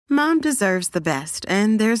Mom deserves the best,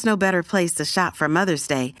 and there's no better place to shop for Mother's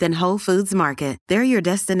Day than Whole Foods Market. They're your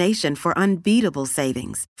destination for unbeatable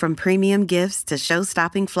savings, from premium gifts to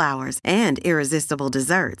show-stopping flowers and irresistible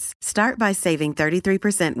desserts. Start by saving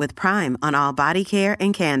 33% with Prime on all body care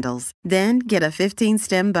and candles. Then get a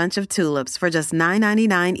 15-stem bunch of tulips for just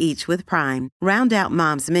 $9.99 each with Prime. Round out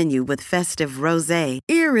Mom's menu with festive rosé,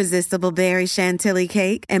 irresistible berry chantilly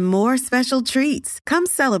cake, and more special treats. Come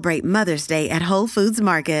celebrate Mother's Day at Whole Foods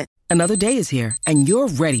Market. Another day is here, and you're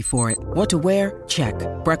ready for it. What to wear? Check.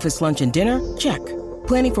 Breakfast, lunch, and dinner? Check.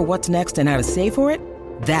 Planning for what's next and how to save for it?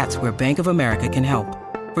 That's where Bank of America can help.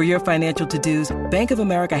 For your financial to-dos, Bank of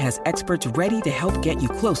America has experts ready to help get you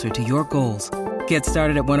closer to your goals. Get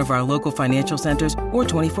started at one of our local financial centers or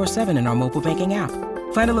 24/7 in our mobile banking app.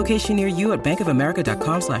 Find a location near you at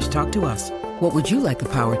bankofamerica.com/talktous. What would you like the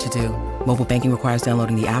power to do? Mobile banking requires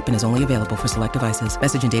downloading the app and is only available for select devices.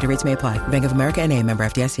 Message and data rates may apply. Bank of America N.A., member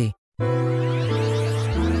FDIC.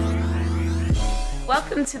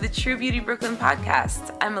 Welcome to the True Beauty Brooklyn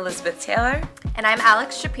podcast. I'm Elizabeth Taylor. And I'm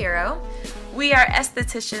Alex Shapiro. We are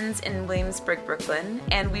estheticians in Williamsburg, Brooklyn,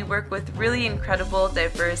 and we work with really incredible,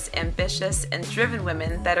 diverse, ambitious, and driven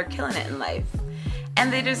women that are killing it in life.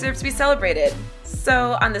 And they deserve to be celebrated.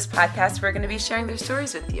 So on this podcast, we're going to be sharing their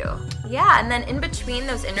stories with you. Yeah, and then in between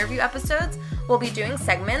those interview episodes, we'll be doing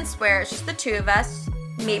segments where it's just the two of us,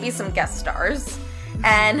 maybe some guest stars,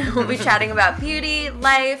 and we'll be chatting about beauty,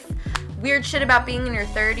 life, weird shit about being in your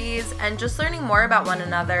 30s, and just learning more about one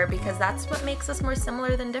another because that's what makes us more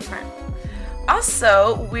similar than different.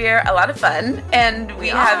 Also, we're a lot of fun, and we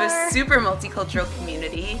have a super multicultural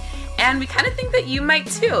community, and we kind of think that you might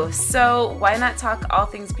too. So why not talk all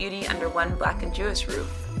things beauty under one Black and Jewish roof?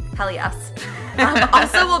 Hell yes.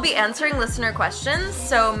 Also, we'll be answering listener questions,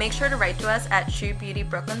 so make sure to write to us at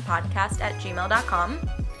truebeautybrooklynpodcast@gmail.com.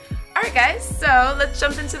 All right, guys, so let's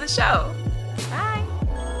jump into the show. Bye.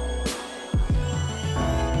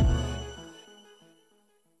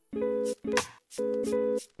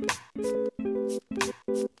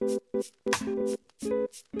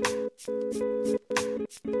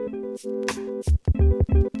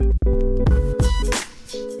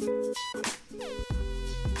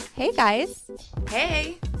 Hey guys.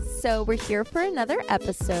 Hey. So we're here for another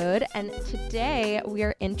episode, and today we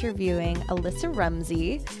are interviewing Alyssa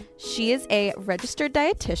Rumsey. She is a registered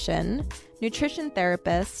dietitian, nutrition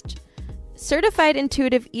therapist, certified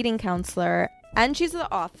intuitive eating counselor, and she's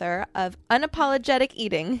the author of Unapologetic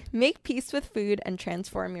Eating, Make Peace with Food and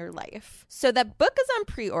Transform Your Life. So that book is on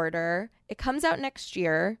pre-order. It comes out next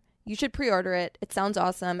year. You should pre-order it. It sounds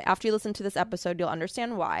awesome. After you listen to this episode, you'll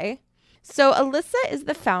understand why. So Alyssa is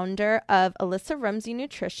the founder of Alyssa Rumsey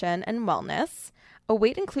Nutrition and Wellness, a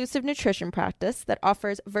weight-inclusive nutrition practice that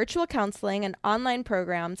offers virtual counseling and online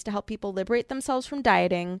programs to help people liberate themselves from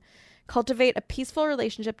dieting, cultivate a peaceful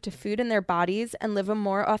relationship to food and their bodies, and live a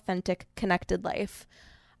more authentic, connected life.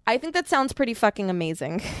 I think that sounds pretty fucking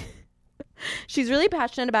amazing. She's really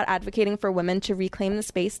passionate about advocating for women to reclaim the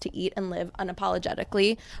space to eat and live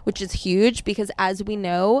unapologetically, which is huge because, as we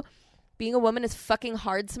know, being a woman is fucking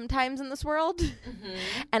hard sometimes in this world. Mm-hmm.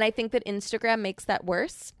 And I think that Instagram makes that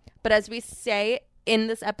worse. But as we say in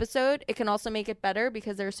this episode, it can also make it better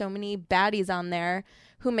because there are so many baddies on there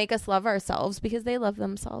who make us love ourselves because they love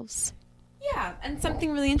themselves. Yeah, and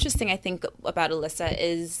something really interesting I think about Alyssa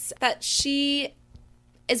is that she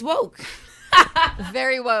is woke.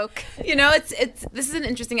 Very woke. You know, this is an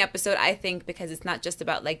interesting episode, I think, because it's not just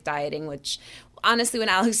about like dieting, which honestly, when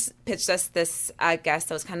Alex pitched us this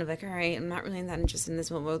guest, I was kind of like, all right, I'm not really that interested in this,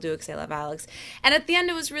 but we'll do it because I love Alex. And at the end,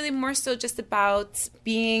 it was really more so just about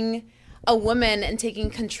being a woman and taking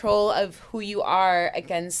control of who you are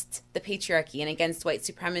against the patriarchy and against white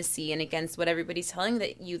supremacy and against what everybody's telling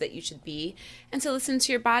you that you should be, and to listen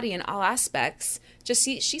to your body in all aspects. Just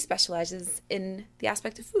she specializes in the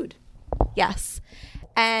aspect of food. Yes.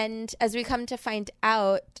 And as we come to find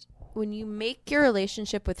out, when you make your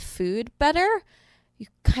relationship with food better, you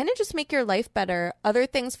kind of just make your life better. Other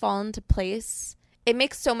things fall into place. It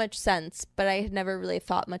makes so much sense, but I had never really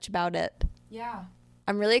thought much about it. Yeah.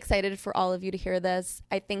 I'm really excited for all of you to hear this.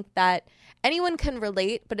 I think that anyone can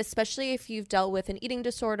relate, but especially if you've dealt with an eating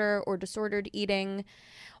disorder or disordered eating,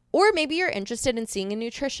 or maybe you're interested in seeing a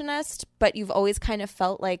nutritionist, but you've always kind of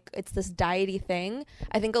felt like it's this diety thing,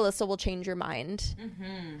 I think Alyssa will change your mind.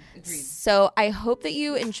 Mm-hmm. Agreed. So I hope that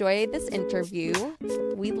you enjoyed this interview.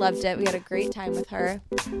 We loved it. We had a great time with her.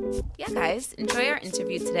 Yeah, guys, enjoy our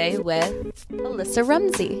interview today with Alyssa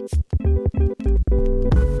Rumsey.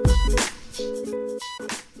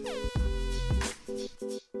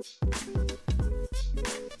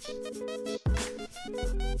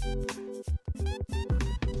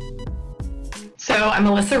 So I'm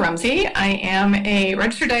Alyssa Rumsey. I am a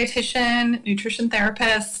registered dietitian, nutrition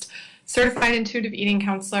therapist, certified intuitive eating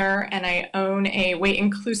counselor, and I own a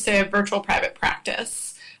weight-inclusive virtual private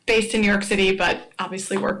practice based in New York City, but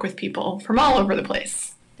obviously work with people from all over the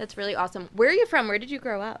place. That's really awesome. Where are you from? Where did you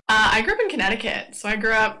grow up? I grew up in Connecticut, so I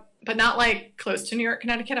grew up, but not like close to New York,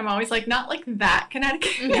 Connecticut. I'm always like, not like that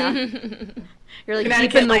Connecticut. Yeah. You're like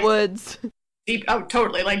deep in the woods. Deep, oh,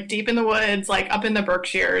 totally. Like deep in the woods, like up in the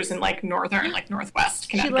Berkshires and like northern, like northwest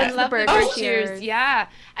Connecticut. She loves the Berkshires. Yeah.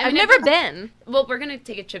 I've never been. Well, we're going to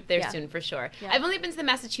take a trip there soon for sure. Yeah. I've only been to the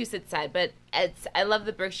Massachusetts side, but I love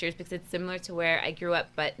the Berkshires because it's similar to where I grew up,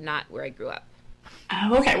 but not where I grew up.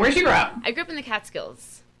 Oh, okay. Where'd you grow up? I grew up in the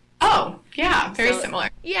Catskills. Oh, yeah. Very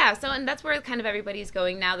similar. Yeah. So, and that's where kind of everybody's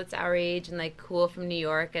going now that's our age and like cool from New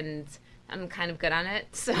York, and I'm kind of good on it,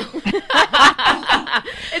 so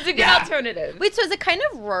it's a good alternative. Wait, so is it kind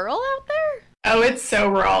of rural out there? Oh, it's so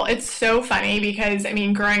rural. It's so funny because, I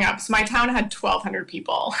mean, growing up, so my town had 1,200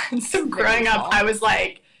 people. And so growing up, I was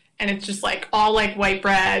like, and it's just like all like white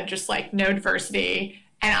bread, just like no diversity.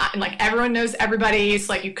 And like everyone knows everybody.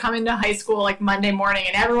 So like you come into high school like Monday morning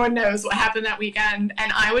and everyone knows what happened that weekend.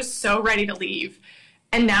 And I was so ready to leave.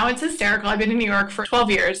 And now it's hysterical. I've been in New York for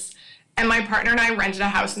 12 years. And my partner and I rented a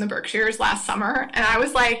house in the Berkshires last summer. And I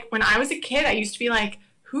was like, when I was a kid, I used to be like,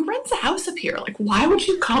 who rents a house up here? Like, why would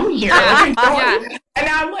you come here? And now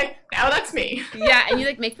I'm like, now that's me. Yeah, and you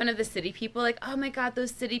like make fun of the city people. Like, oh my God,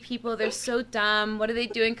 those city people, they're so dumb. What are they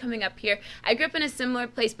doing coming up here? I grew up in a similar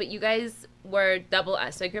place, but you guys were double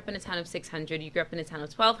us. So I grew up in a town of 600. You grew up in a town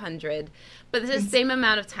of 1,200. But it's the same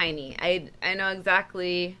amount of tiny. I know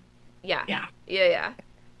exactly. Yeah.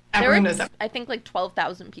 Everyone knows that. I think like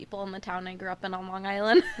 12,000 people in the town I grew up in on Long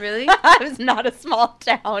Island. Really? It was not a small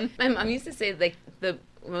town. My mom used to say like the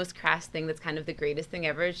most crass thing that's kind of the greatest thing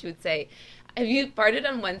ever. She would say, if you farted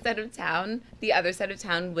on one side of town, the other side of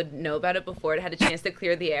town would know about it before it had a chance to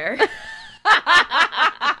clear the air.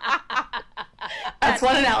 That's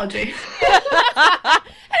one analogy. And it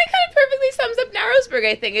kind of perfectly sums up Narrowsburg,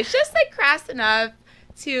 I think. It's just like crass enough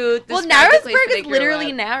to describe the place Narrowsburg that is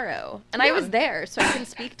literally narrow, and I was there, so I can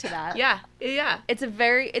speak to that. Yeah. It's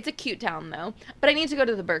a cute town though. But I need to go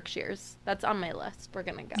to the Berkshires. That's on my list. We're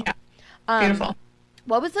gonna go. Yeah. Beautiful.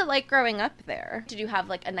 What was it like growing up there? Did you have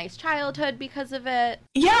like a nice childhood because of it?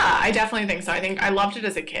 Yeah, I definitely think so. I think I loved it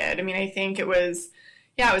as a kid. I mean, I think it was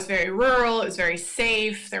very rural. It was very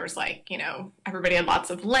safe. There was like, everybody had lots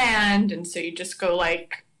of land, and so you just go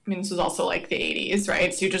like. I mean, this was also like the 80s,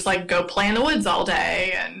 right? So you just like go play in the woods all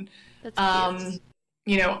day. And, That's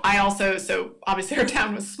cute. I also, so obviously our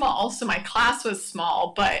town was small, so my class was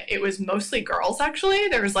small, but it was mostly girls actually.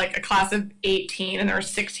 There was like a class of 18 and there were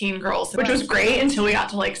 16 girls, which was great until we got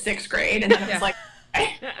to like 6th grade. And then it was like,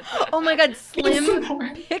 oh my God,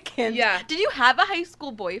 slim pickings. Yeah. Did you have a high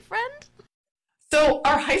school boyfriend? So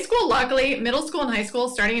our high school, luckily, middle school and high school,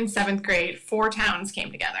 starting in 7th grade, 4 towns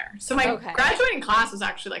came together. So my graduating class was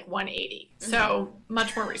actually like 180. So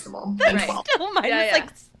much more reasonable than 12. Still mine was like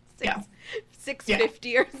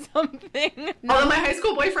 650 or something. Although my high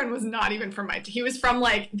school boyfriend was not even from he was from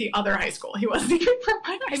like the other high school. He wasn't even from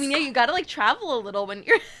my high school. You gotta like travel a little when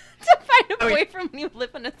you're to find a boyfriend when you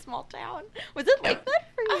live in a small town. Was it like that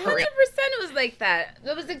for you? 100% it was like that.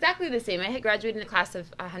 It was exactly the same. I had graduated in a class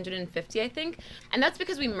of 150, I think. And that's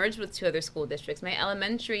because we merged with 2 other school districts. My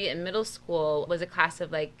elementary and middle school was a class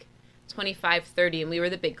of like 25, 30, and we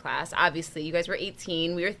were the big class. Obviously, you guys were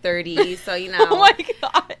 18, we were 30, so Oh my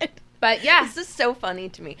God. But yeah. This is so funny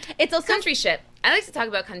to me. It's also country shit. I like to talk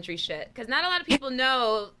about country shit because not a lot of people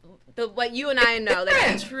know what you and I know,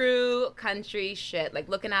 like true country shit, like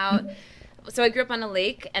looking out. So I grew up on a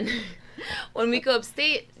lake, and when we go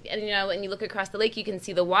upstate, and and you look across the lake, you can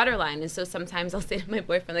see the water line. And so sometimes I'll say to my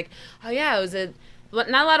boyfriend, like, "Oh yeah, it was not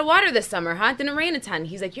a lot of water this summer, huh? It didn't rain a ton."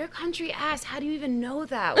 He's like, "You're country ass. How do you even know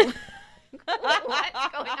that?" What's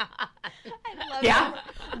going on? I love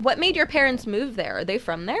it. What made your parents move there? Are they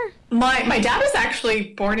from there? My dad was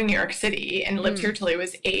actually born in New York City and lived here till he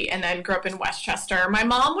was 8 and then grew up in Westchester. My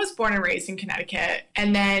mom was born and raised in Connecticut.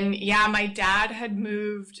 And then, my dad had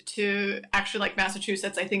moved to actually like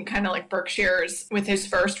Massachusetts, I think kind of like Berkshires with his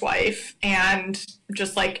first wife and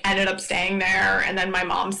just like ended up staying there. And then my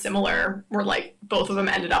mom, similar, were like both of them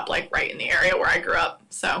ended up like right in the area where I grew up.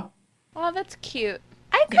 So. Oh, that's cute.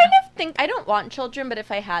 I kind of think I don't want children, but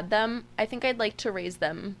if I had them, I think I'd like to raise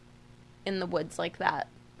them in the woods like that.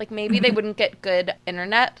 Like maybe they wouldn't get good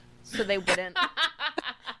internet, so they wouldn't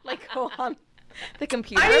like go on the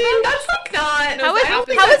computer. I mean, that's like not.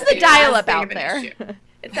 How is the dial-up out there?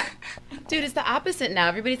 Dude, it's the opposite now.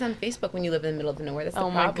 Everybody's on Facebook when you live in the middle of nowhere. That's the Oh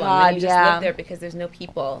my problem. God, And you just yeah. live there because there's no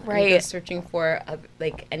people. Right. And you're searching for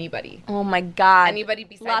like anybody. Oh my God. Anybody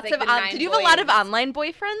besides Lots like of the 9 Did you have a lot of boys. online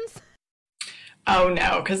boyfriends? Oh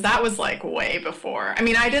no, because that was like way before. I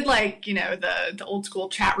mean, I did like, you know, the old school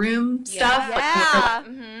chat room stuff. Yeah.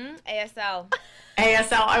 ASL.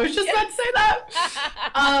 ASL. I was just about to say that.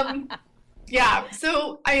 Yeah.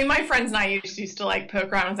 So, I mean, my friends and I used to like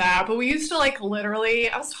poke around with that, but we used to like literally,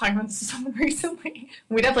 I was talking about this with someone recently.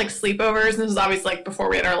 We'd have like sleepovers, and this was always like before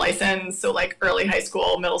we had our license. So like early high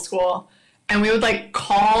school, middle school. And we would like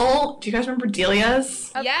call, do you guys remember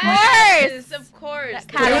Delia's? Yes, of course.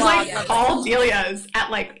 That We would catalog. like Yes. call Delia's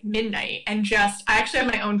at like midnight and just, I actually had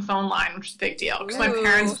my own phone line, which is a big deal because my Ooh.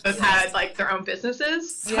 parents both had like their own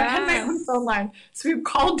businesses. So I had my Yes. own phone line. So we would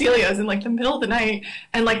call Delia's in like the middle of the night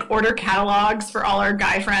and like order catalogs for all our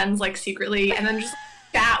guy friends like secretly and then just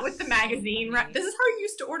chat with the magazine. This is how you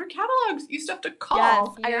used to order catalogs. You used to have to call. Yes,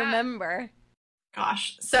 I Yeah. remember.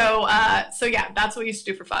 Gosh. So yeah, that's what we used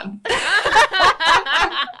to do for fun. That's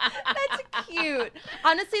cute.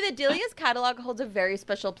 Honestly, the Delia's catalog holds a very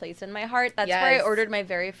special place in my heart. That's where I Yes. ordered my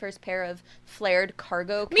very first pair of flared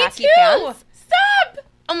cargo Me khaki too. pants. Stop.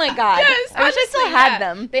 Oh my god. Yes, I wish I still honestly, had yeah.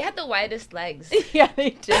 them. They had the widest legs. Yeah,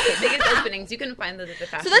 they did. The biggest openings. You can find those at the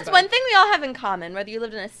fashion. So that's bar. one thing we all have in common. Whether you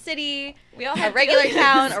lived in a city, We all a have regular Delia's.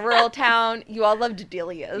 town, a rural town, you all loved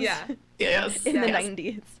Delia's. Yeah. Yes. In the Yes.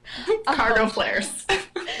 90s. Cargo flares.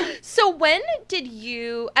 So when did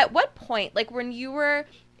you, at what point, like when you were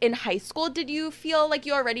in high school, did you feel like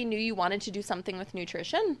you already knew you wanted to do something with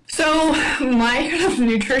nutrition? So my kind of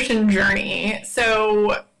nutrition journey.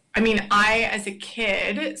 So, I mean, as a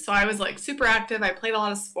kid, so I was like super active. I played a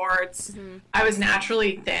lot of sports. I was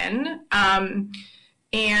naturally thin. And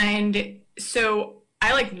so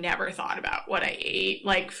I like never thought about what I ate.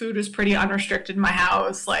 Like food was pretty unrestricted in my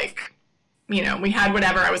house. Like, you know, we had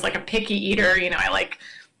whatever. I was like a picky eater. You know, I like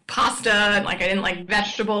pasta and like I didn't like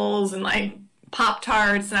vegetables and like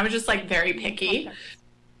Pop-Tarts. And I was just like very picky.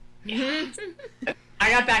 I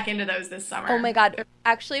got back into those this summer. Oh my god.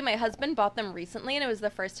 Actually, my husband bought them recently, and it was the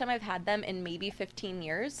first time I've had them in maybe 15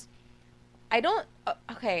 years.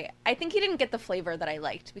 Okay, I think he didn't get the flavor that I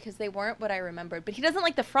liked because they weren't what I remembered, but he doesn't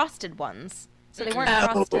like the frosted ones. So they weren't Oh.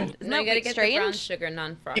 frosted. Isn't No, you that gotta like get strange? the brown sugar,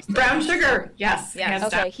 non-frosted. Brown sugar. Yes. Yes. hands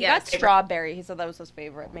Okay, down. he Yes. got strawberry. He said that was his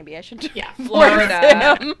favorite. Maybe I should Yeah.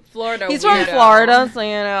 Florida. him. Florida. He's from weirdo. Florida, so you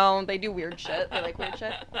know they do weird shit. They like weird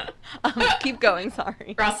shit. Keep going.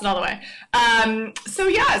 Sorry. Frosted all the way. So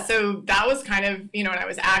yeah, so that was kind of, you know, when I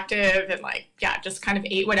was active and like, yeah, just kind of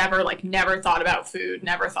ate whatever, like never thought about food,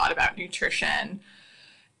 never thought about nutrition.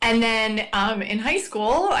 And then in high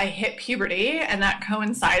school, I hit puberty, and that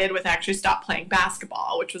coincided with actually stopped playing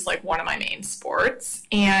basketball, which was like one of my main sports.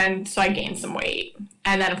 And so I gained some weight.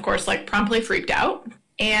 And then, of course, like promptly freaked out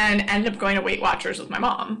and ended up going to Weight Watchers with my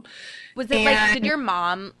mom. Was it like, And- did your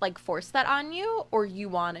mom like force that on you, or you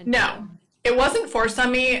wanted No, to? it wasn't forced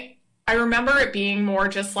on me. I remember it being more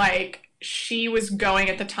just like she was going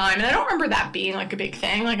at the time, and I don't remember that being like a big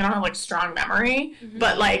thing. Like I don't have like strong memory,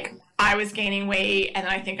 but like I was gaining weight, and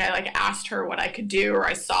I think I like asked her what I could do, or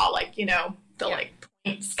I saw like, you know, the like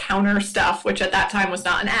points counter stuff, which at that time was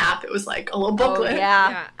not an app. It was like a little booklet. Oh, yeah.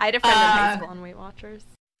 Yeah. I had a friend in high school on Weight Watchers.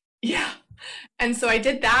 Yeah. And so I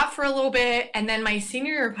did that for a little bit. And then my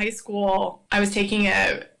senior year of high school, I was taking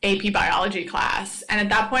a AP biology class. And at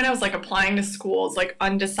that point I was like applying to schools like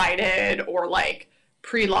undecided or like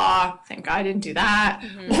pre-law. Thank God I didn't do that.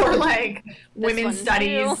 Or like women's one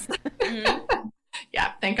studies.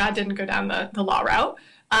 Yeah, thank God didn't go down the law route.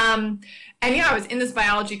 And yeah, I was in this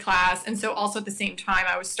biology class. And so also at the same time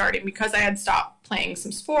I was starting, because I had stopped playing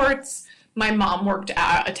some sports, my mom worked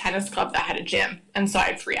at a tennis club that had a gym, and so I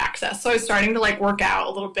had free access. So I was starting to like work out a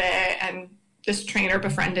little bit, and this trainer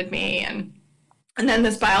befriended me, and then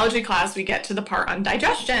this biology class, we get to the part on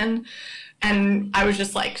digestion, and I was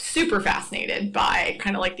just like super fascinated by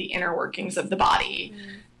kind of like the inner workings of the body.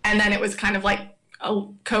 And then it was kind of like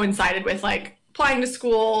coincided with like applying to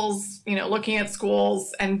schools, you know, looking at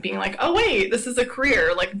schools and being like, oh wait, this is a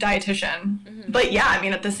career, like dietitian. But yeah, I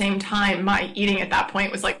mean, at the same time, my eating at that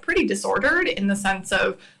point was like pretty disordered, in the sense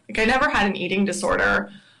of like I never had an eating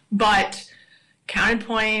disorder, but counted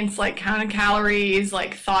points, like counted calories,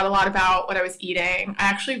 like thought a lot about what I was eating. I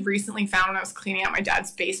actually recently found, when I was cleaning out my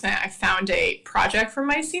dad's basement, I found a project from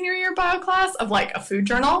my senior year bio class of like a food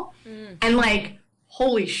journal. And like,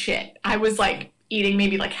 holy shit, I was like eating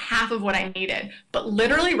maybe like half of what I needed. But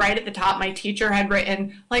literally right at the top, my teacher had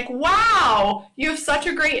written like, wow, you have such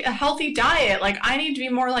a great, healthy diet. Like I need to be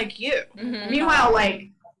more like you. Meanwhile, like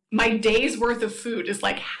my day's worth of food is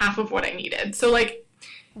like half of what I needed. So like,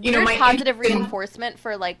 you know, my positive reinforcement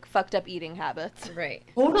for like fucked up eating habits. Right.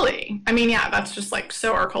 Totally. I mean, yeah, that's just like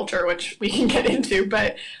so our culture, which we can get into.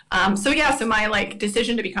 But so my like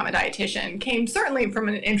decision to become a dietitian came certainly from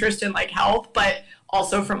an interest in like health, but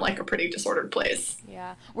also from like a pretty disordered place.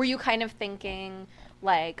 Yeah. Were you kind of thinking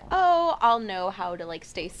like, oh, I'll know how to like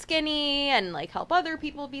stay skinny and like help other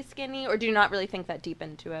people be skinny? Or do you not really think that deep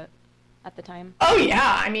into it at the time? Oh,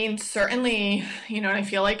 yeah. I mean, certainly, you know, and I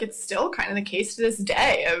feel like it's still kind of the case to this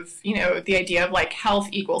day of, you know, the idea of like health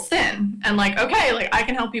equals thin. And like, okay, like I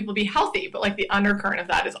can help people be healthy, but like the undercurrent of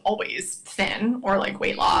that is always thin or like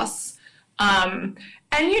weight loss. And,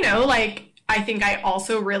 you know, like, I think I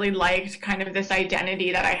also really liked kind of this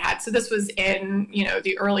identity that I had. So this was in, you know,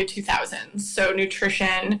 the early 2000s. So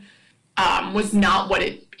nutrition was not what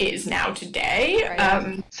it is now today.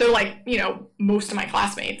 Right. So like, you know, most of my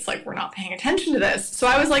classmates like were not paying attention to this. So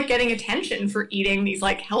I was like getting attention for eating these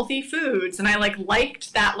like healthy foods. And I like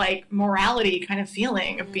liked that like morality kind of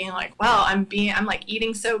feeling of being like, well, I'm like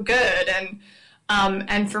eating so good.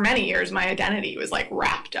 And for many years, my identity was like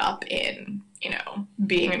wrapped up in, you know,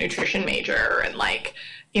 being a nutrition major and like,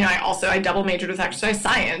 you know, I double majored with exercise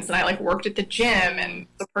science and I like worked at the gym and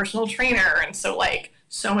a personal trainer. And so like,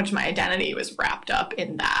 so much of my identity was wrapped up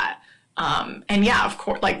in that. And yeah, of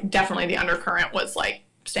course, like definitely the undercurrent was like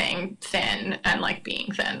staying thin and like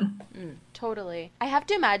being thin. Totally. I have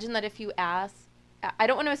to imagine that if you ask, I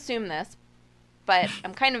don't want to assume this, but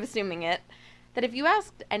I'm kind of assuming it, that if you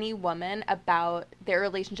asked any woman about their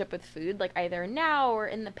relationship with food, like either now or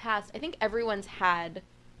in the past, I think everyone's had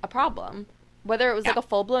a problem. Whether it was like a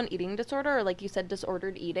full-blown eating disorder or like you said,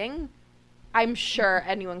 disordered eating, I'm sure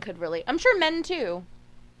anyone could relate. I'm sure men too.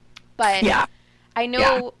 But I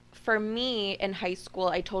know for me in high school,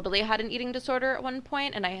 I totally had an eating disorder at one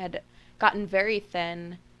point, and I had gotten very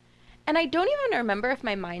thin. And I don't even remember if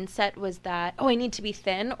my mindset was that, oh, I need to be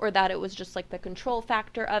thin, or that it was just like the control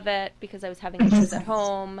factor of it because I was having issues at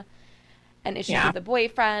home and issues with a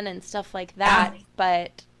boyfriend and stuff like that.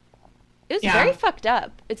 But it was very fucked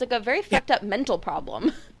up. It's like a very fucked up mental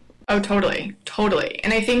problem. Oh, totally. Totally.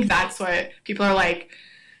 And I think that's what people are like,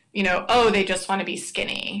 you know, oh, they just want to be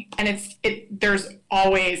skinny. And there's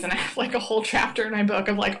always, and I have like a whole chapter in my book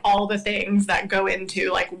of like all the things that go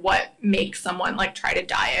into like what makes someone like try to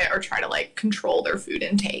diet or try to like control their food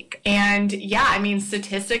intake. And yeah, I mean,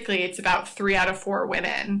 statistically, it's about 3 out of 4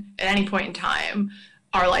 women at any point in time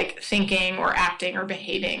are like thinking or acting or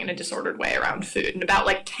behaving in a disordered way around food. And about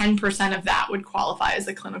like 10% of that would qualify as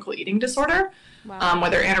a clinical eating disorder. Wow.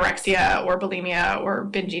 Whether anorexia or bulimia or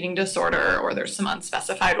binge eating disorder, or there's some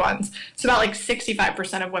unspecified ones. So about like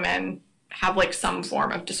 65% of women have like some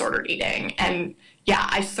form of disordered eating. And yeah,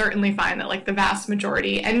 I certainly find that like the vast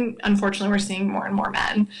majority, and unfortunately we're seeing more and more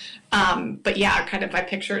men. But yeah, kind of I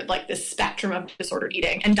pictured like this spectrum of disordered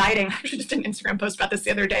eating and dieting. I actually just did an Instagram post about this the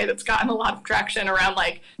other day that's gotten a lot of traction around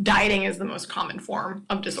like dieting is the most common form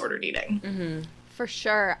of disordered eating. Mm-hmm. For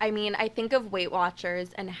sure. I mean, I think of Weight Watchers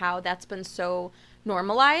and how that's been so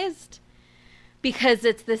normalized because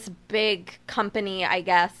it's this big company, I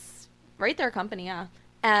guess, right? They're a company, yeah.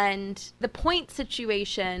 And the point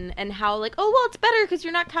situation and how like, oh, well, it's better because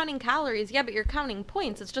you're not counting calories. Yeah, but you're counting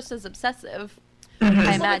points. It's just as obsessive.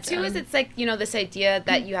 I imagine. Too is it's like, you know, this idea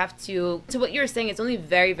that you have to what you were saying, it's only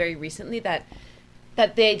very, very recently that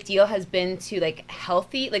the ideal has been to like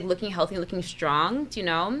healthy, like looking healthy, looking strong, you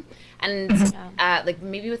know? And like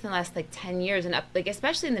maybe within the last like 10 years and up, like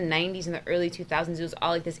especially in the 90s and the early 2000s, it was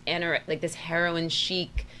all like this heroin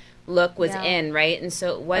chic look was in, right? And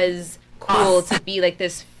so it was cool to be like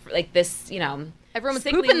this, you know, everyone was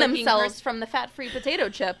pooping themselves from the fat-free potato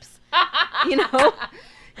chips, you know?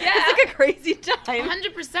 Yeah, it's like a crazy time.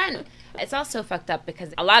 100%. It's also fucked up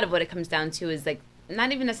because a lot of what it comes down to is like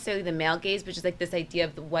not even necessarily the male gaze, but just like this idea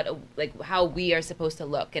of what, like how we are supposed to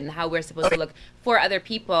look and how we're supposed to look for other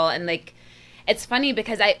people. And like, it's funny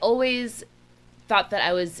because I always thought that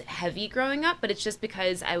I was heavy growing up, but it's just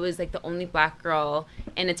because I was like the only black girl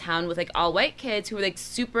in a town with like all white kids who were like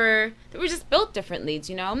they were just built differently,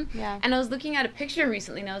 you know? Yeah. And I was looking at a picture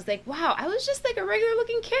recently and I was like, wow, I was just like a regular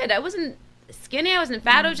looking kid. I wasn't skinny, I wasn't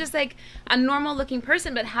fat, I was just like a normal looking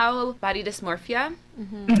person. But how body dysmorphia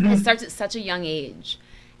it starts at such a young age,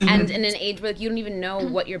 and in an age where like, you don't even know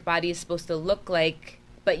what your body is supposed to look like,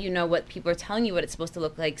 but you know what people are telling you what it's supposed to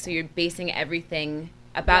look like, so you're basing everything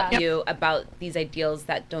about you about these ideals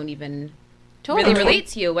that don't even really relate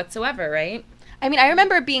to you whatsoever, right? I mean, I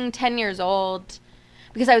remember being 10 years old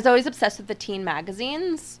because I was always obsessed with the teen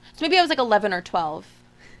magazines, so maybe I was like 11 or 12.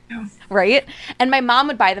 Right? And my mom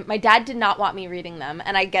would buy them. My dad did not want me reading them,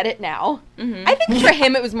 and I get it now. I think for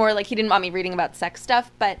him it was more like he didn't want me reading about sex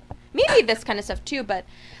stuff, but maybe this kind of stuff too, but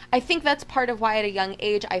I think that's part of why at a young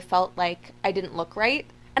age I felt like I didn't look right.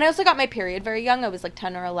 And I also got my period very young. I was like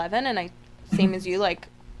 10 or 11, and I, same as you, like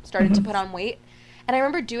started to put on weight. And I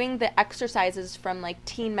remember doing the exercises from like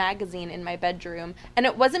Teen Magazine in my bedroom. And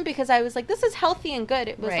it wasn't because I was like, this is healthy and good.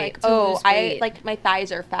 It was like, oh, I like my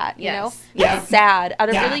thighs are fat, you know? Yeah. It's sad at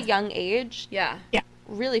a really young age. Yeah. Yeah.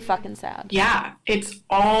 Really fucking sad. Yeah. It's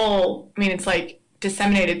all, I mean, it's like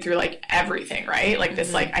disseminated through like everything, right? Like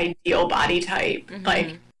this like ideal body type,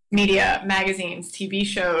 like media, magazines, TV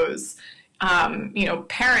shows, you know,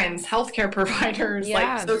 parents, healthcare providers,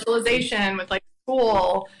 like socialization with like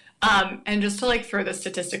school. And just to like throw this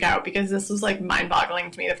statistic out, because this was like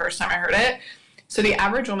mind-boggling to me the first time I heard it. So the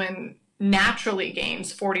average woman naturally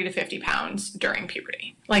gains 40 to 50 pounds during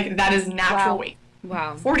puberty. Like that is natural weight.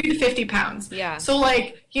 Wow. 40 to 50 pounds. Yeah. So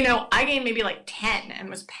like, you know, I gained maybe like 10 and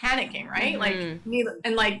was panicking, right? Like,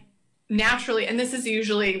 and like naturally, and this is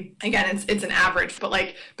usually, again, it's an average, but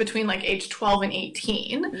like between like age 12 and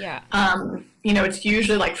 18, you know, it's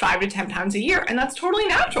usually like 5 to 10 pounds a year. And that's totally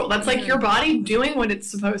natural. That's like your body doing what it's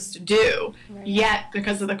supposed to do. Right. Yet,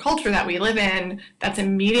 because of the culture that we live in, that's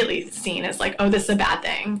immediately seen as like, oh, this is a bad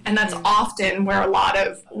thing. And that's often where a lot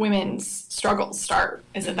of women's struggles start,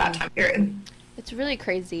 is at that time period. It's really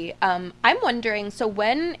crazy. I'm wondering, so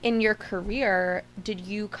when in your career did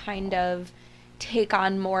you kind of take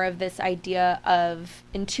on more of this idea of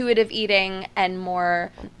intuitive eating and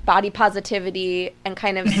more body positivity and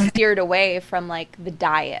kind of steered away from like the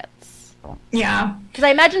diets? Yeah. Because I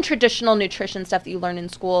imagine traditional nutrition stuff that you learn in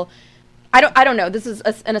school, I don't know, this is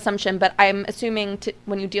an assumption, but I'm assuming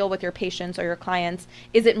when you deal with your patients or your clients,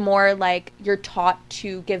 is it more like you're taught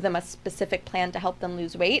to give them a specific plan to help them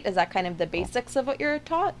lose weight? Is that kind of the basics of what you're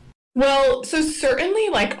taught? Well, so certainly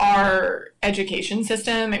like our education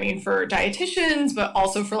system, I mean, for dietitians, but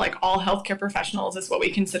also for like all healthcare professionals, is what we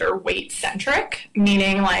consider weight centric,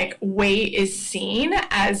 meaning like weight is seen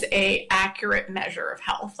as a accurate measure of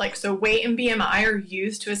health. Like, so weight and BMI are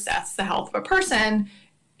used to assess the health of a person.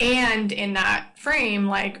 And in that frame,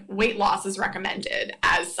 like weight loss is recommended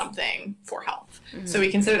as something for health. So we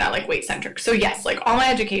consider that like weight centric. So yes, like all my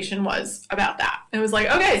education was about that. It was like,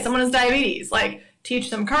 okay, someone has diabetes, like teach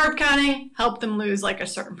them carb counting, help them lose like a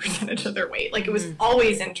certain percentage of their weight. Like it was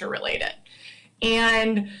always interrelated.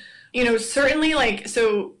 And, you know, certainly like,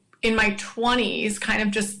 so in my 20s, kind of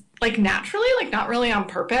just like naturally, like not really on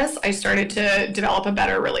purpose, I started to develop a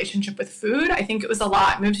better relationship with food. I think it was a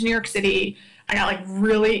lot. Moved to New York City. I got like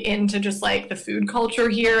really into just like the food culture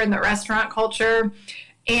here and the restaurant culture.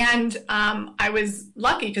 And I was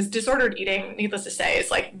lucky because disordered eating, needless to say,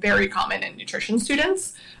 is like very common in nutrition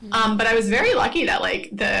students. But I was very lucky that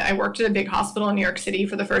like I worked at a big hospital in New York City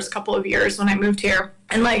for the first couple of years when I moved here.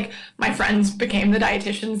 And like my friends became the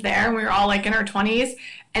dietitians there, and we were all like in our 20s.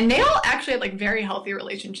 And they all actually had like very healthy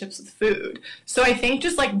relationships with food. So I think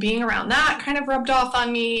just like being around that kind of rubbed off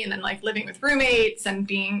on me. And then like living with roommates and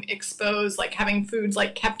being exposed, like having foods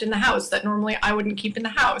like kept in the house that normally I wouldn't keep in the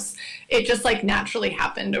house. It just like naturally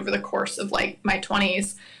happened over the course of like my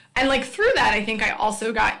 20s. And like through that, I think I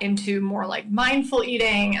also got into more like mindful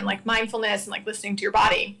eating and like mindfulness and like listening to your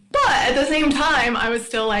body. But at the same time, I was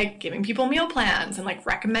still like giving people meal plans and like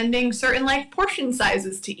recommending certain like portion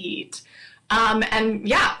sizes to eat. And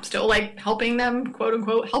yeah, still like helping them, quote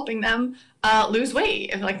unquote, helping them lose weight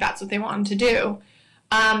if like that's what they wanted to do.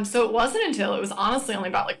 So it wasn't until it was honestly only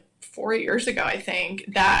about like 4 years ago, I think,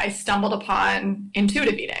 that I stumbled upon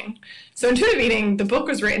intuitive eating. So intuitive eating, the book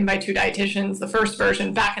was written by two dietitians, the first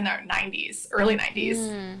version back in the 90s, early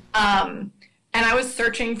 90s. And I was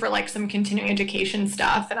searching for like some continuing education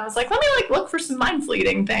stuff. And I was like, let me like look for some mindful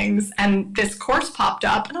eating things. And this course popped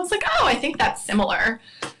up and I was like, oh, I think that's similar.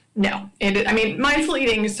 No, I mean, mindful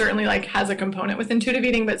eating certainly like has a component with intuitive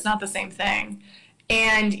eating, but it's not the same thing.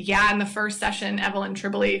 And yeah, in the first session, Evelyn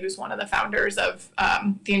Tribole, who's one of the founders of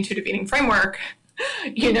the intuitive eating framework,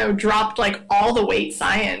 you know, dropped like all the weight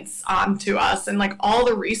science onto us and like all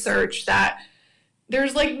the research that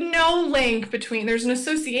there's like no link between, there's an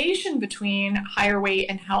association between higher weight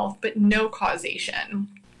and health, but no causation.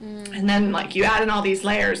 And then like you add in all these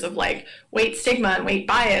layers of like weight stigma and weight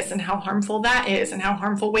bias and how harmful that is and how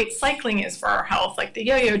harmful weight cycling is for our health, like the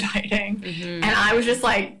yo-yo dieting. And I was just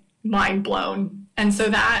like mind blown. And so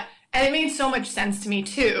that, and it made so much sense to me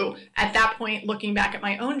too, at that point, looking back at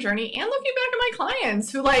my own journey and looking back at my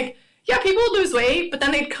clients who like, yeah, people would lose weight, but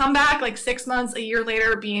then they'd come back like 6 months, a year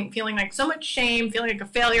later, feeling like so much shame, feeling like a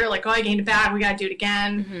failure, like, oh, I gained it back, we got to do it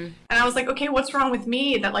again. And I was like, okay, what's wrong with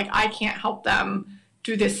me that like I can't help them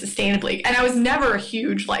do this sustainably? And I was never a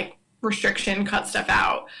huge like restriction, cut stuff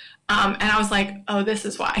out. And I was like, oh, this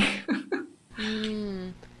is why.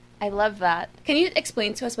 I love that. Can you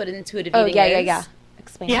explain to us what intuitive eating is? Yeah.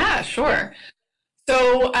 Explain. Yeah, sure.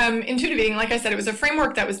 So intuitive eating, like I said, it was a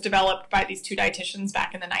framework that was developed by these two dietitians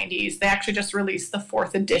back in the 90s. They actually just released the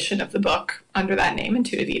 4th edition of the book under that name,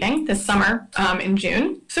 Intuitive Eating, this summer in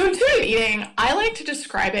June. So intuitive eating, I like to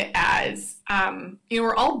describe it as,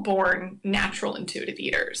 we're all born natural intuitive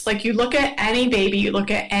eaters. Like you look at any baby, you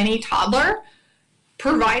look at any toddler,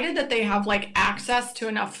 provided that they have like access to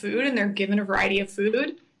enough food and they're given a variety of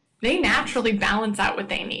food, they naturally balance out what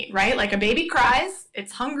they need, right? Like a baby cries,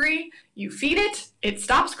 it's hungry, you feed it, it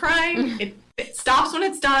stops crying, it stops when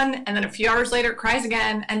it's done, and then a few hours later it cries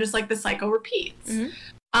again, and just like the cycle repeats,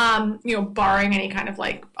 barring any kind of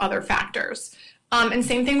like other factors. And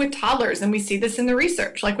same thing with toddlers, and we see this in the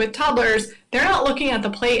research. Like with toddlers, they're not looking at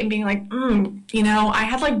the plate and being like, I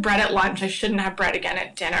had like bread at lunch, I shouldn't have bread again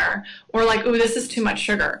at dinner, or like, ooh, this is too much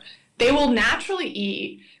sugar. They will naturally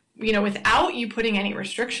eat, without you putting any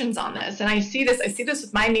restrictions on this. And I see this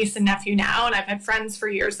with my niece and nephew now, and I've had friends for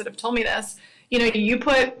years that have told me this.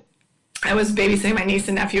 I was babysitting my niece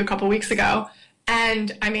and nephew a couple weeks ago,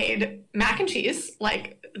 and I made mac and cheese,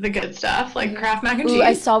 like the good stuff, like Kraft mac and cheese.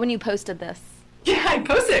 I saw when you posted this. Yeah, I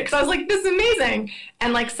posted it because I was like, this is amazing.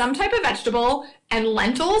 And like some type of vegetable and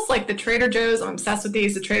lentils, like the Trader Joe's, I'm obsessed with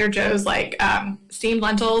these, the Trader Joe's, like steamed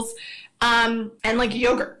lentils, and like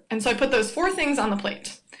yogurt. And so I put those 4 things on the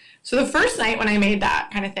plate. So the first night when I made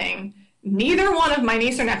that kind of thing, neither one of my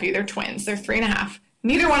niece or nephew, they're twins, they're 3.5,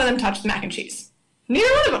 neither one of them touched the mac and cheese.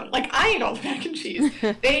 Neither one of them. Like, I ate all the mac and cheese.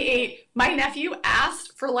 My nephew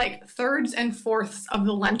asked for like 3rds and 4ths of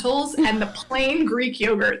the lentils and the plain Greek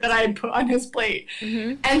yogurt that I had put on his plate.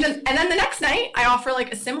 Mm-hmm. And then the next night I offer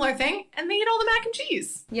like a similar thing and they eat all the mac and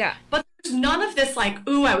cheese. Yeah. But there's none of this like,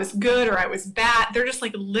 ooh, I was good or I was bad. They're just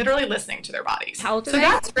like literally listening to their bodies. How old are they? So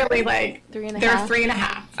that's really like, 3.5. They're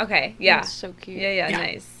 3.5. Okay. Yeah. That's so cute. Yeah.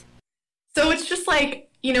 Nice. So it's just like,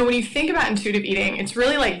 when you think about intuitive eating, it's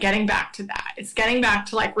really like getting back to that. It's getting back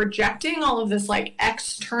to like rejecting all of this like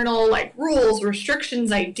external like rules,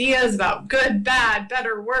 restrictions, ideas about good, bad,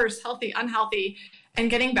 better, worse, healthy, unhealthy,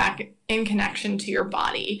 and getting back in connection to your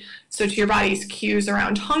body. So to your body's cues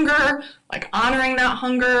around hunger, like honoring that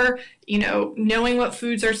hunger, knowing what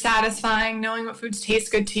foods are satisfying, knowing what foods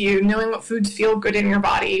taste good to you, knowing what foods feel good in your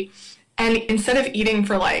body. And instead of eating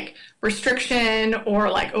for like restriction or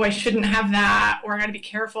like, oh, I shouldn't have that, or I gotta be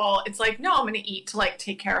careful, it's like, no, I'm gonna eat to like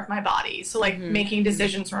take care of my body. So like making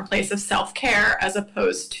decisions from a place of self-care as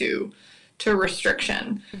opposed to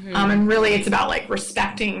restriction. And really it's about like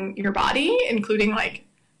respecting your body, including like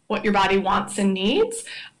what your body wants and needs.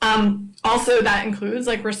 Also that includes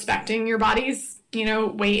like respecting your body's,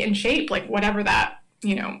 weight and shape, like whatever that,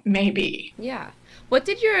 may be. Yeah. What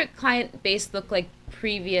did your client base look like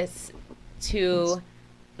previous to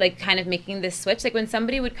like kind of making this switch? Like when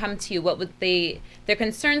somebody would come to you, what would their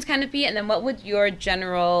concerns kind of be? And then what would your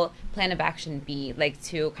general plan of action be, like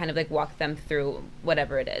to kind of like walk them through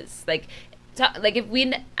whatever it is?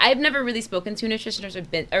 I've never really spoken to a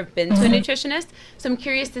nutritionist or been to a nutritionist. So I'm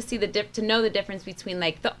curious to see to know the difference between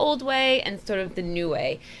like the old way and sort of the new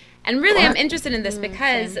way. And really, I'm interested in this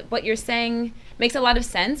because what you're saying makes a lot of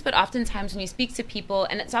sense, but oftentimes when you speak to people,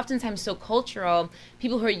 and it's oftentimes so cultural,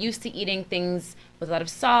 people who are used to eating things with a lot of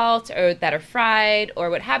salt or that are fried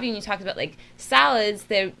or what have you, and you talked about like salads,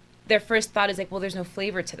 their first thought is like, well, there's no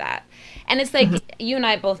flavor to that. And it's like, you and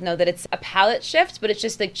I both know that it's a palate shift, but it's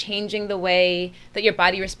just like changing the way that your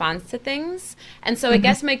body responds to things. And so I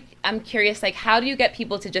guess I'm curious, like, how do you get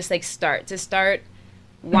people to just like start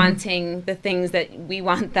wanting the things that we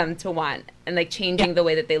want them to want and like changing the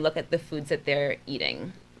way that they look at the foods that they're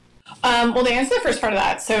eating? Well, to answer the first part of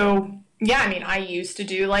that, so yeah, I mean, I used to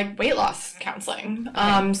do like weight loss counseling.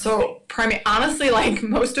 Honestly, like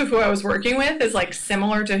most of who I was working with is like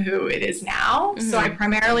similar to who it is now. So I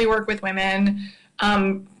primarily work with women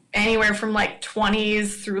anywhere from like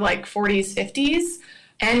 20s through like 40s, 50s.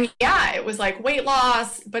 And yeah, it was like weight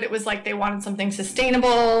loss, but it was like they wanted something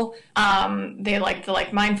sustainable. They liked the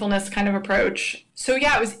like mindfulness kind of approach. So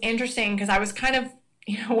yeah, it was interesting because I was kind of,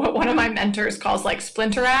 what one of my mentors calls like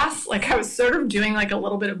splinter ass. Like I was sort of doing like a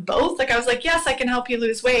little bit of both. Like I was like, yes, I can help you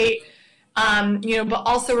lose weight, but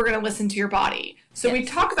also we're going to listen to your body. So we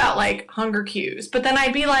talk about like hunger cues, but then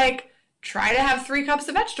I'd be like, try to have 3 cups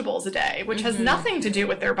of vegetables a day, which has nothing to do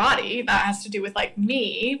with their body. That has to do with like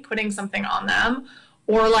me putting something on them,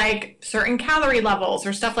 or like certain calorie levels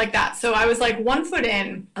or stuff like that. So I was like one foot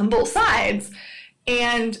in on both sides.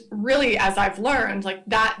 And really, as I've learned, like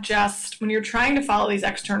that just, when you're trying to follow these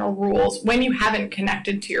external rules, when you haven't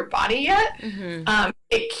connected to your body yet,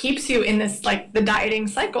 it keeps you in this, like the dieting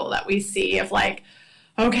cycle that we see of like,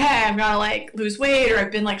 okay, I've got to like lose weight, or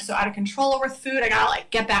I've been like so out of control with food, I got to like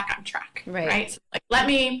get back on track, right? So, like, let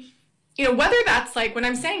me, whether that's like, when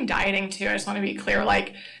I'm saying dieting too, I just want to be clear,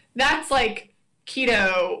 like that's like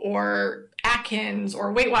keto or Atkins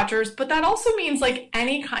or Weight Watchers, but that also means like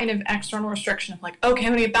any kind of external restriction of like, okay,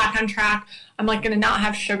 I'm gonna get back on track. I'm like gonna not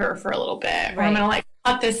have sugar for a little bit, or I'm gonna like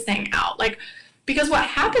cut this thing out. Like, because what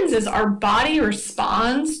happens is our body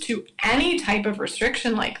responds to any type of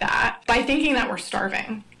restriction like that by thinking that we're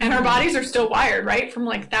starving. And our bodies are still wired, right, from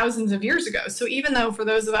like thousands of years ago. So even though for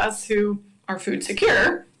those of us who are food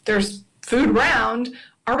secure, there's food around,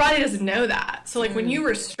 our body doesn't know that. So like when you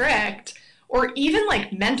restrict, or even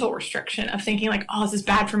like mental restriction of thinking like, oh, this is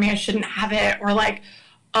bad for me, I shouldn't have it, or like,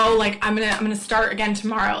 oh, like I'm gonna start again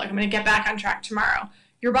tomorrow, like I'm gonna get back on track tomorrow.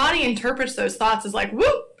 Your body interprets those thoughts as like,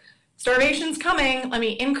 whoop, starvation's coming, let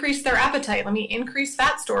me increase their appetite, let me increase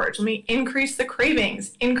fat storage, let me increase the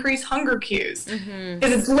cravings, increase hunger cues.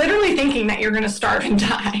 Because it's literally thinking that you're gonna starve and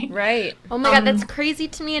die. Right. Oh my God, that's crazy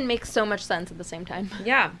to me and makes so much sense at the same time.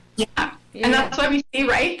 Yeah. And that's why we see,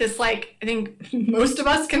 right, this like, I think most of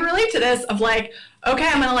us can relate to this of like, okay,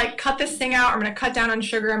 I'm gonna like cut this thing out, I'm gonna cut down on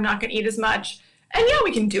sugar, I'm not gonna eat as much. And yeah,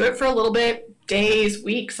 we can do it for a little bit, days,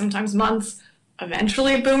 weeks, sometimes months.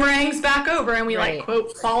 Eventually it boomerangs back over and we like,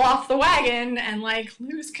 quote, fall off the wagon and like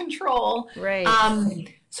lose control. Right.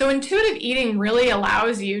 So intuitive eating really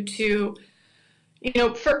allows you to,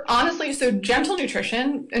 for honestly, so gentle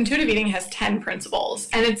nutrition, intuitive eating has 10 principles,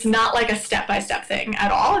 and it's not like a step-by-step thing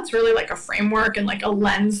at all. It's really like a framework and like a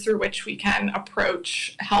lens through which we can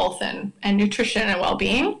approach health and nutrition and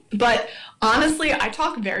well-being. But honestly, I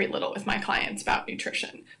talk very little with my clients about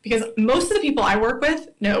nutrition because most of the people I work with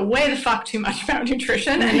know way the fuck too much about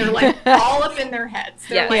nutrition, and they're like all up in their heads.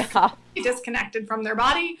 They're like disconnected from their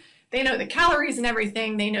body. They know the calories and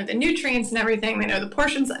everything. They know the nutrients and everything. They know the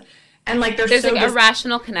portions. And like there's like a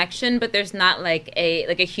rational connection, but there's not like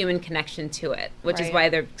a human connection to it, which is why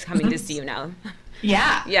they're coming to see you now.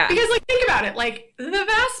 Yeah. Because like think about it, like the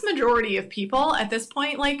vast majority of people at this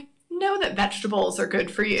point like know that vegetables are good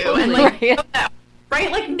for you, and like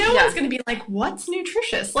right? Like no one's going to be like, what's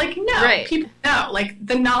nutritious? Like no, people know. Like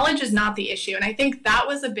the knowledge is not the issue, and I think that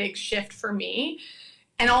was a big shift for me.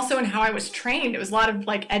 And also in how I was trained, it was a lot of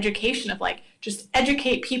like education of like, just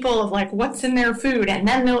educate people of like what's in their food and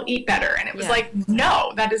then they'll eat better. And it was like,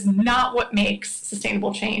 no, that is not what makes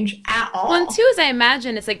sustainable change at all. Well, and two, as I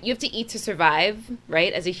imagine, it's like you have to eat to survive,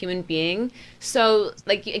 right, as a human being. So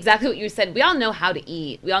like exactly what you said, we all know how to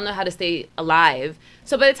eat. We all know how to stay alive.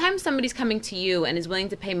 So by the time somebody's coming to you and is willing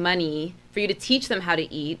to pay money for you to teach them how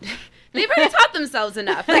to eat, they've already taught themselves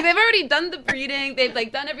enough. Like they've already done the breeding. They've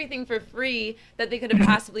like done everything for free that they could have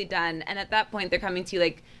possibly done. And at that point, they're coming to you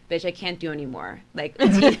like, "Bitch, I can't do anymore." Like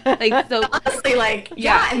so. Honestly, like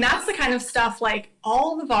and that's the kind of stuff like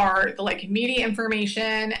all of the like media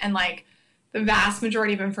information and like the vast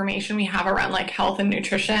majority of information we have around like health and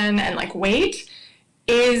nutrition and like weight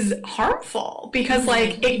is harmful because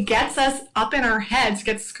like it gets us up in our heads,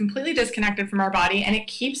 gets completely disconnected from our body, and it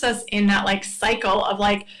keeps us in that like cycle of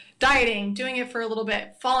like dieting, doing it for a little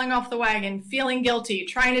bit, falling off the wagon, feeling guilty,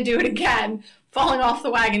 trying to do it again, falling off the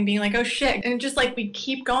wagon, being like, oh shit. And just like we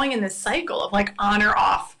keep going in this cycle of like on or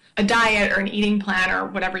off a diet or an eating plan or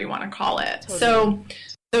whatever you want to call it. Totally.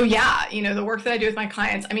 So yeah, the work that I do with my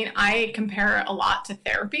clients, I mean, I compare it a lot to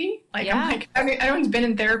therapy. Like I'm like, I mean, everyone's been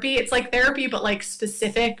in therapy. It's like therapy, but like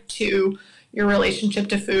specific to your relationship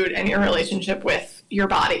to food and your relationship with your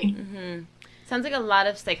body. Mm-hmm. Sounds like a lot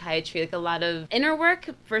of psychiatry, like a lot of inner work,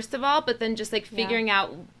 first of all, but then just like figuring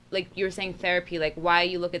out, like you were saying, therapy, like why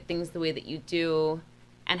you look at things the way that you do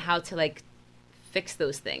and how to like fix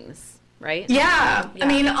those things, right? Yeah. I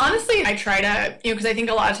mean, honestly, I try to, because I think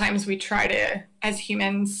a lot of times we try to, as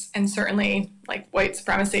humans, and certainly like white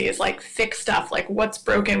supremacy is like fix stuff, like what's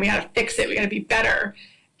broken, we got to fix it, we got to be better.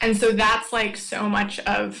 And so that's like so much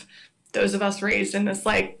of those of us raised in this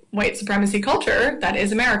like white supremacy culture that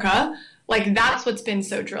is America. Like that's what's been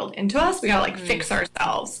so drilled into us. We gotta like fix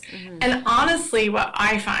ourselves. And honestly, what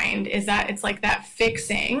I find is that it's like that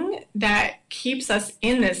fixing that keeps us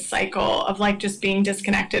in this cycle of like just being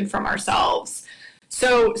disconnected from ourselves.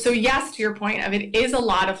 So yes, to your point of it is a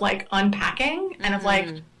lot of like unpacking and of like,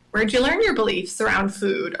 where'd you learn your beliefs around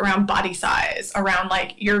food, around body size, around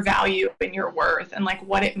like your value and your worth and like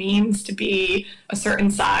what it means to be a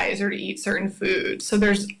certain size or to eat certain food. So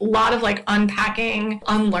there's a lot of like unpacking,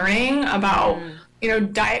 unlearning about,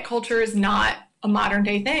 diet culture is not a modern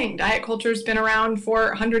day thing. Diet culture has been around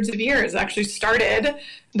for hundreds of years. It actually started,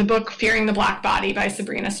 the book Fearing the Black Body by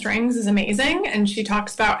Sabrina Strings is amazing. And she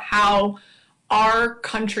talks about how our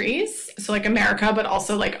countries, so like America, but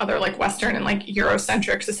also like other like Western and like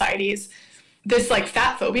Eurocentric societies, this like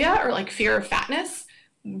fat phobia or like fear of fatness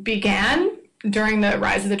began during the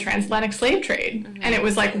rise of the transatlantic slave trade. Mm-hmm. And it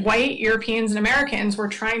was like white Europeans and Americans were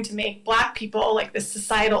trying to make Black people like this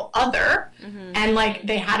societal other. Mm-hmm. And like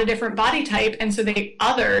they had a different body type. And so they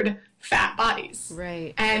othered fat bodies.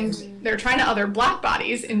 Right. And they're trying to other Black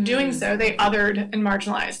bodies. In doing so, they othered and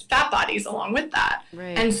marginalized fat bodies along with that.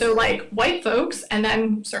 Right. And so like white folks, and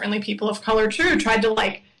then certainly people of color too, tried to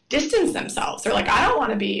like distance themselves. They're like, I don't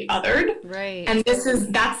want to be othered. Right. And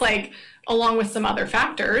that's like, along with some other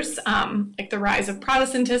factors, like the rise of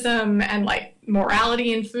Protestantism and like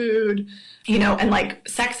morality in food, you know, and like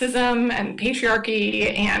sexism and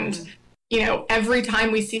patriarchy. And, you know, every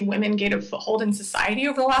time we see women gain a foothold in society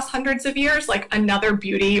over the last hundreds of years, like another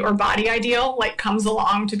beauty or body ideal like comes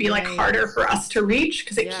along to be like harder for us to reach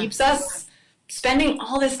because it keeps us spending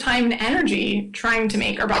all this time and energy trying to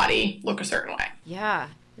make our body look a certain way. Yeah.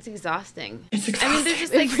 It's exhausting. It's exhausting. I mean, there's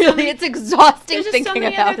just like it's exhausting there's just thinking so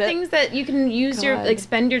many about other things that you can use like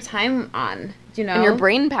spend your time on, you know, and your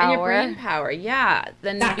brain power. And your brain power, yeah.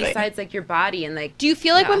 Then besides like your body and like. Do you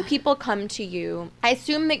feel like when people come to you, I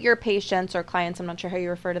assume that your patients or clients, I'm not sure how you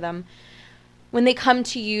refer to them, when they come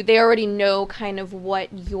to you, they already know kind of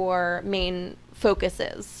what your main focus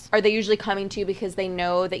is? Are they usually coming to you because they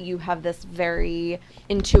know that you have this very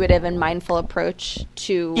intuitive and mindful approach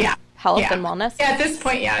to health and wellness? Yeah, at this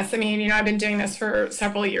point, yes. I mean, you know, I've been doing this for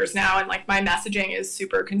several years now, and like my messaging is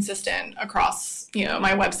super consistent across, you know,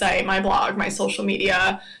 my website, my blog, my social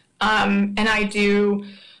media. And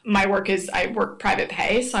my work is I work private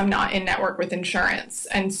pay, so I'm not in network with insurance.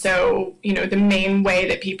 And so, you know, the main way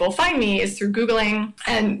that people find me is through Googling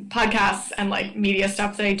and podcasts and like media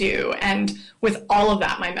stuff that I do. And with all of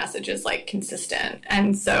that, my message is like consistent.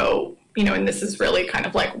 And so, you know, and this is really kind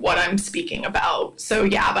of like what I'm speaking about. So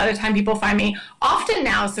yeah, by the time people find me, often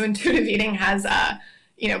now, so intuitive eating has,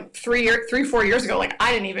 you know, 4 years ago, like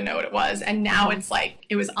I didn't even know what it was. And now it's like,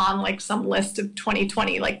 it was on like some list of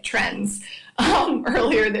 2020 like trends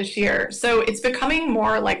earlier this year. So it's becoming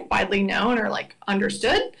more like widely known or like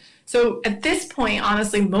understood. So at this point,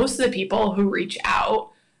 honestly, most of the people who reach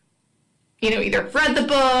out, you know, either have read the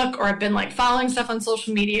book or have been like following stuff on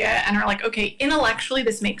social media and are like, okay, intellectually,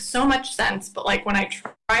 this makes so much sense. But like when I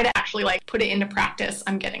try to actually like put it into practice,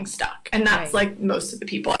 I'm getting stuck. And that's like most of the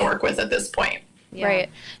people I work with at this point. Yeah. Right.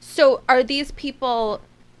 So are these people,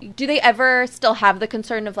 do they ever still have the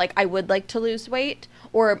concern of like, I would like to lose weight?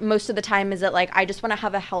 Or most of the time is it like, I just want to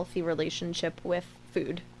have a healthy relationship with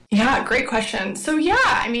food? Yeah, great question. So yeah,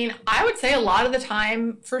 I mean, I would say a lot of the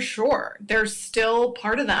time, for sure, there's still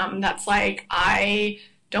part of them that's like, I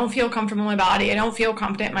don't feel comfortable in my body. I don't feel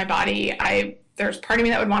confident in my body. There's part of me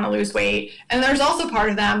that would want to lose weight. And there's also part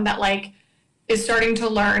of them that like is starting to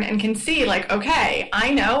learn and can see like, okay,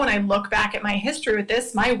 I know when I look back at my history with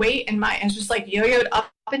this, my weight and has just like yo-yoed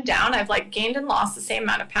up and down. I've like gained and lost the same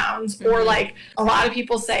amount of pounds. Mm-hmm. Or like a lot of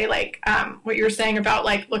people say like what you're saying about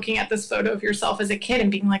like looking at this photo of yourself as a kid and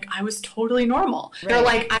being like, I was totally normal. Right. They're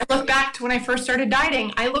like, I look back to when I first started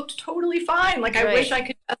dieting, I looked totally fine. Like I wish I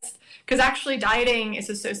could just, because actually dieting is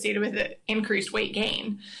associated with increased weight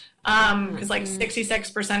gain. Because like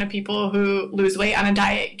 66% of people who lose weight on a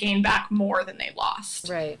diet gain back more than they lost.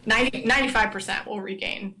 Right. 95% will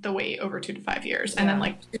regain the weight over 2 to 5 years. And then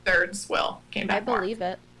like 2/3 will gain back more. I believe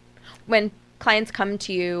it. When clients come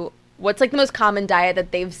to you, what's like the most common diet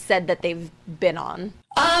that they've said that they've been on?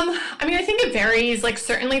 I mean, I think it varies. Like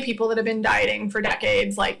certainly people that have been dieting for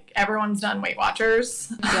decades, like everyone's done Weight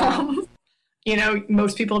Watchers. Yeah. You know,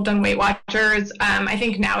 most people have done Weight Watchers. I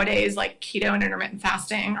think nowadays, like keto and intermittent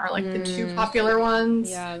fasting are like the two popular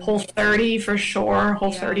ones. Yeah. Whole30 for sure.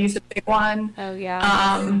 Whole30 is a big one. Oh,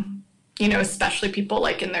 yeah. You know, especially people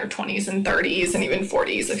like in their 20s and 30s and even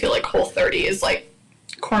 40s. I feel like Whole30 is like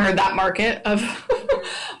cornered that market of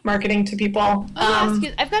marketing to people.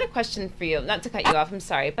 I've got a question for you. Not to cut you off, I'm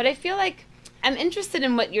sorry. But I feel like I'm interested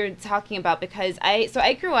in what you're talking about because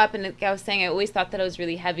I grew up and like I was saying I always thought that I was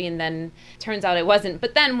really heavy and then turns out I wasn't.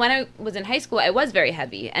 But then when I was in high school, I was very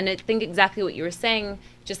heavy. And I think exactly what you were saying,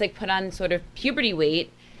 just like put on sort of puberty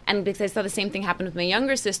weight. And because I saw the same thing happen with my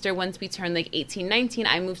younger sister, once we turned like 18, 19,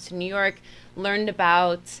 I moved to New York, learned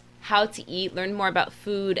about how to eat, learned more about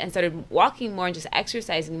food, and started walking more and just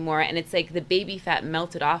exercising more. And it's like the baby fat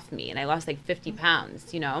melted off me and I lost like 50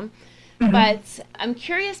 pounds, you know? Mm-hmm. But I'm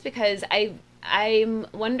curious because I'm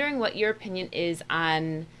wondering what your opinion is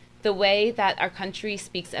on the way that our country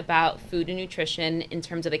speaks about food and nutrition in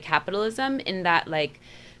terms of the capitalism, in that like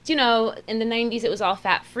you know, in the 90s it was all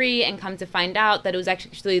fat-free, and come to find out that it was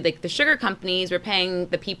actually like the sugar companies were paying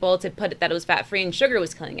the people to put it that it was fat-free, and sugar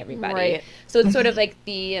was killing everybody. Right. So it's sort of like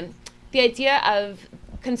the idea of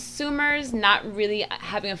consumers not really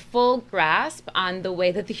having a full grasp on the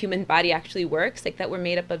way that the human body actually works, like that we're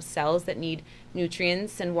made up of cells that need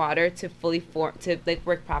nutrients and water to fully form, to like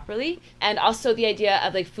work properly. And also the idea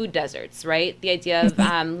of like food deserts, right? The idea of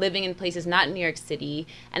living in places not in New York City,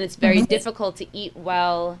 and it's very difficult to eat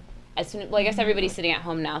well as soon. Well, I guess everybody's sitting at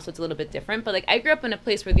home now, so it's a little bit different. But like I grew up in a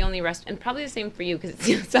place where the only and probably the same for you because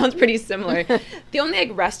it sounds pretty similar. The only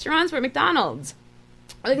like restaurants were McDonald's.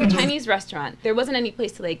 Or like a Chinese restaurant. There wasn't any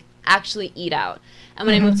place to like actually eat out. And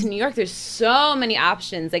when I moved to New York, there's so many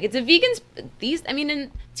options. Like it's a vegan's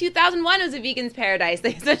in 2001 it was a vegan's paradise.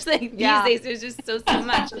 Like especially like these days there's just so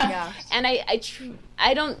much. And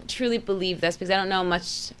I don't truly believe this because I don't know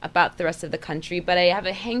much about the rest of the country, but I have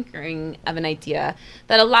a hankering of an idea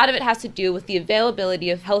that a lot of it has to do with the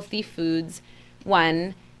availability of healthy foods,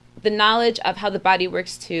 one, the knowledge of how the body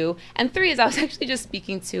works too, and three is I was actually just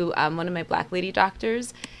speaking to one of my black lady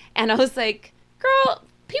doctors, and I was like, girl,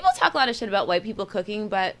 people talk a lot of shit about white people cooking,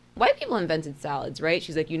 but white people invented salads, right?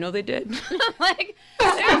 She's like, you know they did. Like,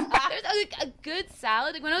 there's a good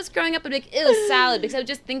salad. Like when I was growing up, I'd be like, ew, salad, because I would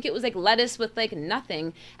just think it was like lettuce with like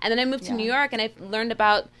nothing. And then I moved to New York, and I learned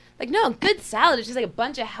about like, no, good salad is just like a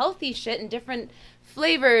bunch of healthy shit and different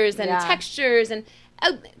flavors and textures. And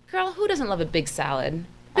girl, who doesn't love a big salad?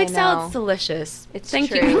 Big salad's delicious. Thank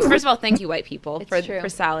you. First of all, thank you, white people, for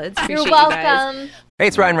salads. You're welcome. Hey,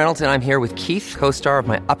 it's Ryan Reynolds, and I'm here with Keith, co-star of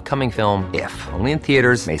my upcoming film, If, only in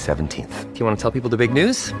theaters May 17th. Do you want to tell people the big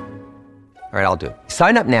news? All right, I'll do it.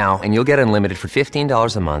 Sign up now and you'll get unlimited for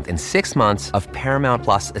 $15 a month and 6 months of Paramount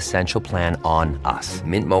Plus Essential Plan on us.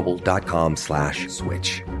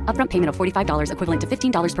 MintMobile.com/switch. Upfront payment of $45 equivalent to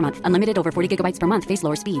 $15 per month. Unlimited over 40 gigabytes per month. Face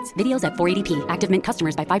lower speeds. Videos at 480p. Active Mint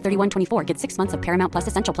customers by 531.24 get 6 months of Paramount Plus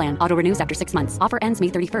Essential Plan. Auto renews after 6 months. Offer ends May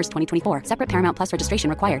 31st, 2024. Separate Paramount Plus registration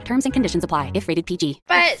required. Terms and conditions apply if rated PG.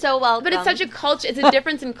 But so welcome. But it's such a culture. It's a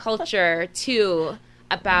difference in culture too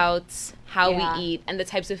about how we eat and the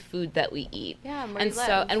types of food that we eat. Yeah,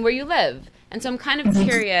 and where you live. And so I'm kind of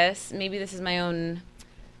curious, maybe this is I'm on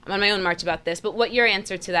my own march about this, but what your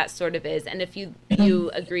answer to that sort of is, and if you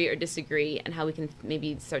agree or disagree, and how we can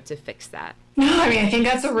maybe start to fix that. No, I mean, I think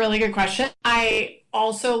that's a really good question. I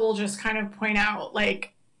also will just kind of point out,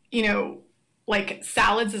 like, you know, like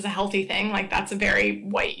salads is a healthy thing. Like that's a very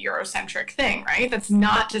white Eurocentric thing, right? That's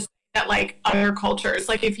not to say that like other cultures,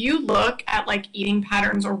 like if you look at like eating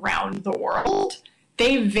patterns around the world,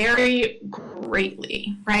 they vary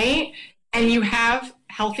greatly, right? And you have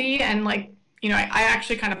healthy and like, you know, I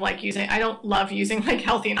actually kind of like I don't love using like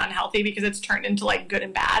healthy and unhealthy because it's turned into like good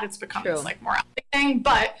and bad. It's become this like morality thing,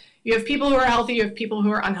 but you have people who are healthy, you have people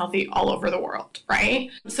who are unhealthy all over the world, right?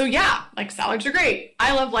 So yeah, like salads are great.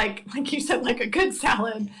 I love like you said, like a good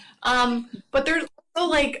salad. But there's also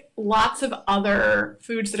like lots of other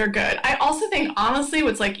foods that are good. I also think honestly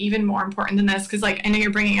what's like even more important than this, because like I know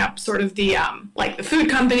you're bringing up sort of the like the food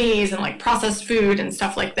companies and like processed food and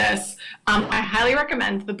stuff like this. I highly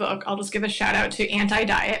recommend the book. I'll just give a shout out to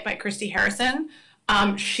Anti-Diet by Christy Harrison.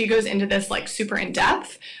 She goes into this like super in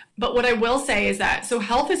depth. But what I will say is that, so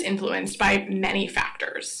health is influenced by many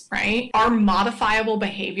factors, right? Our modifiable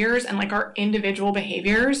behaviors and like our individual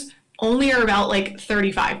behaviors only are about like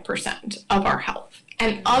 35% of our health.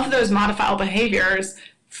 And of those modifiable behaviors,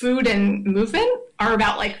 food and movement are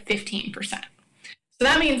about like 15%. So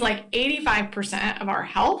that means like 85% of our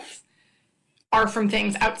health are from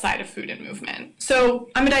things outside of food and movement. So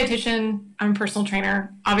I'm a dietitian, I'm a personal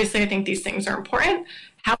trainer. Obviously, I think these things are important.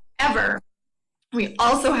 However, we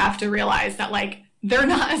also have to realize that like they're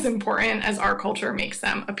not as important as our culture makes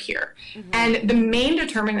them appear. Mm-hmm. And the main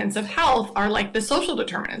determinants of health are like the social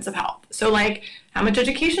determinants of health. So like how much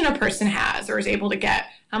education a person has or is able to get,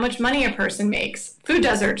 how much money a person makes, food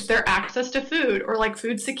deserts, their access to food, or like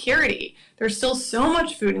food security. There's still so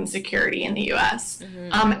much food insecurity in the US.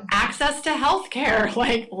 Mm-hmm. Access to healthcare,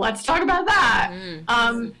 like let's talk about that.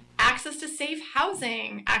 Mm-hmm. Access to safe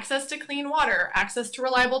housing, access to clean water, access to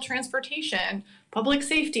reliable transportation, public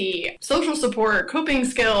safety, social support, coping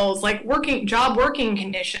skills, like working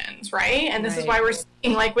conditions, right? And this is why we're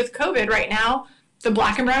seeing like with COVID right now, the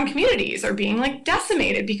Black and brown communities are being like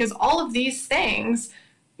decimated because all of these things,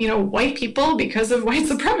 you know, white people, because of white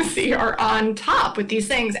supremacy, are on top with these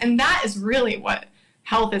things. And that is really what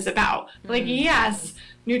health is about. Like, yes,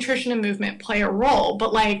 nutrition and movement play a role,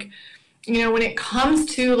 but like, you know, when it comes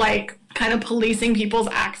to like kind of policing people's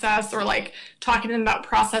access or like talking to them about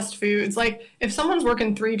processed foods. Like if someone's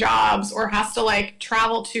working 3 jobs or has to like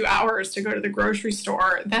travel 2 hours to go to the grocery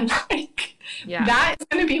store, then like that is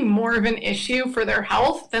going to be more of an issue for their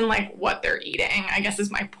health than like what they're eating, I guess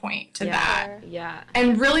is my point to that. Yeah.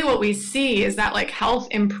 And really what we see is that like health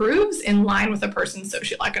improves in line with a person's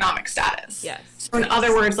socioeconomic status. Yes. So in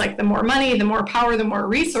other words, like the more money, the more power, the more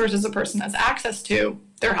resources a person has access to,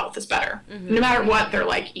 their health is better, no matter what they're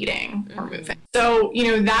like eating or moving. So, you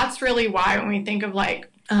know, that's really why when we think of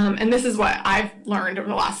like, and this is what I've learned over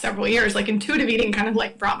the last several years, like intuitive eating kind of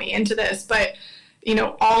like brought me into this, but you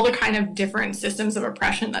know, all the kind of different systems of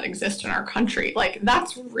oppression that exist in our country, like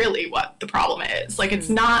that's really what the problem is. Like it's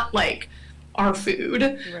not like our food.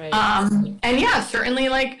 Right. And yeah, certainly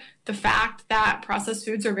like the fact that processed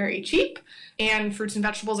foods are very cheap and fruits and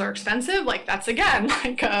vegetables are expensive, like that's again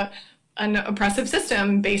like an oppressive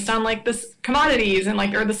system based on like this commodities and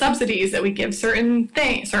like or the subsidies that we give certain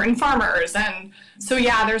farmers. And so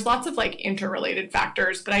yeah, there's lots of like interrelated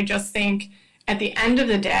factors, but I just think at the end of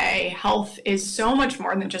the day, health is so much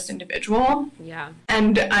more than just individual. Yeah.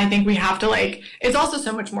 And I think we have to like, it's also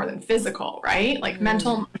so much more than physical, right? Like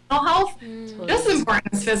mental health, just as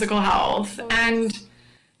important as physical health. And,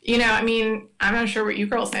 you know, I mean, I'm not sure what you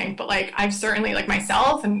girls think, but like, I've certainly like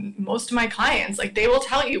myself and most of my clients, like they will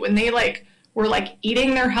tell you when they like were like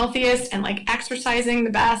eating their healthiest and like exercising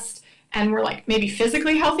the best and were like maybe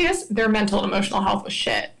physically healthiest, their mental and emotional health was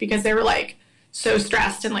shit because they were like, so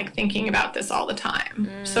stressed and like thinking about this all the time.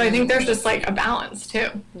 So I think there's just like a balance too.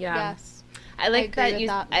 Yeah. Yes. I like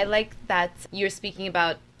that. I like that you're speaking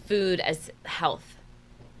about food as health.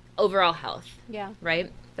 Overall health. Yeah. Right?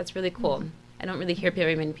 That's really cool. I don't really hear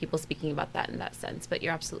very many people speaking about that in that sense, but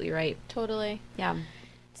you're absolutely right. Totally. Yeah.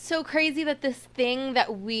 So crazy that this thing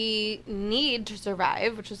that we need to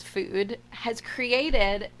survive, which is food, has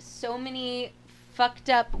created so many fucked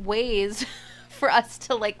up ways for us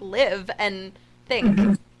to like live and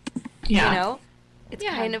think. Yeah. You know? It's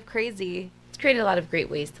kind of crazy. It's created a lot of great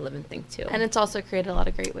ways to live and think too. And it's also created a lot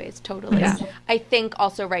of great ways, totally. Yeah. I think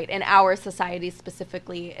also, right, in our society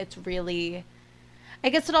specifically, it's really, I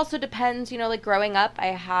guess it also depends, you know, like growing up, I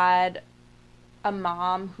had a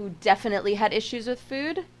mom who definitely had issues with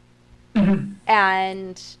food.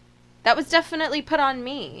 And that was definitely put on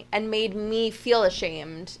me and made me feel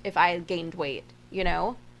ashamed if I gained weight, you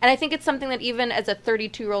know? And I think it's something that even as a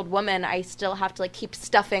 32-year-old woman, I still have to like keep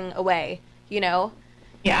stuffing away, you know?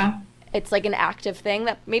 Yeah. It's like an active thing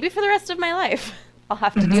that maybe for the rest of my life I'll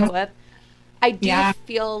have to deal with. I do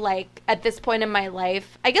feel like at this point in my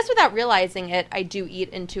life, I guess without realizing it, I do eat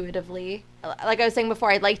intuitively. Like I was saying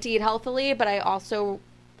before, I'd like to eat healthily, but I also,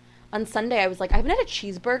 on Sunday, I was like, I haven't had a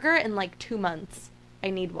cheeseburger in like 2 months. I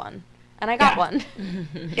need one. And I got one.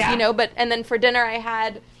 You know, but, and then for dinner I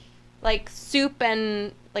had like soup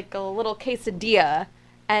and like a little quesadilla.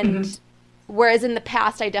 And whereas in the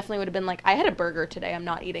past, I definitely would have been like, I had a burger today. I'm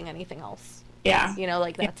not eating anything else. Yeah. You know,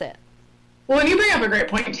 like that's it. Well, and you bring up a great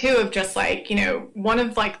point too of just like, you know, one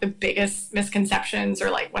of like the biggest misconceptions or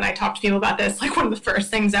like when I talk to people about this, like one of the first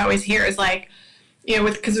things I always hear is like, you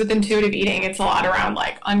know, because with intuitive eating, it's a lot around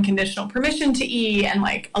like unconditional permission to eat and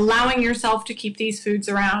like allowing yourself to keep these foods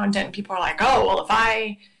around. And people are like, oh, well, if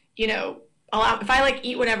I, you know, if I like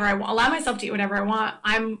eat whatever I want, allow myself to eat whatever I want,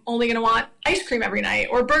 I'm only going to want ice cream every night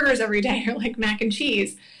or burgers every day or like mac and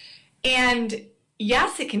cheese. And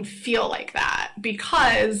yes, it can feel like that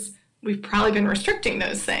because we've probably been restricting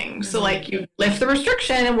those things. So like you lift the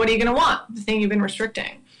restriction and what are you going to want? The thing you've been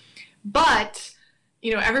restricting. But,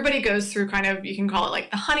 you know, everybody goes through kind of, you can call it like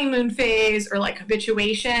the honeymoon phase or like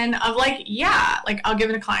habituation of like, yeah, like I'll give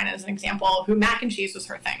it a client as an example who mac and cheese was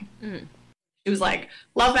her thing. She was like,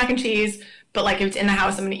 love mac and cheese, but like if it's in the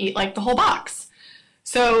house, I'm going to eat like the whole box.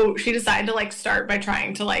 So she decided to like start by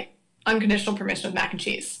trying to like unconditional permission with mac and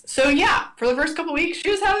cheese. So yeah, for the first couple of weeks, she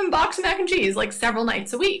was having a box of mac and cheese like several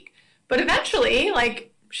nights a week. But eventually,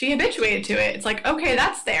 like she habituated to it. It's like, okay,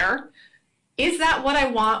 that's there. Is that what I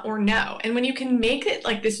want or no? And when you can make it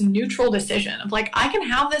like this neutral decision of like, I can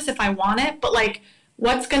have this if I want it, but like,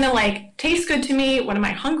 what's going to like taste good to me? What am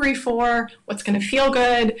I hungry for? What's going to feel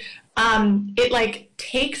good? It like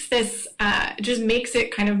takes this, just makes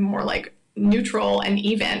it kind of more like neutral and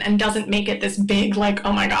even and doesn't make it this big, like,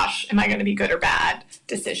 oh my gosh, am I going to be good or bad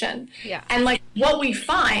decision? Yeah. And like what we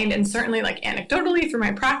find, and certainly like anecdotally through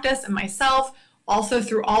my practice and myself, also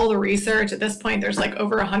through all the research at this point, there's like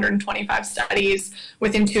over 125 studies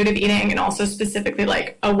with intuitive eating and also specifically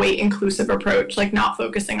like a weight inclusive approach, like not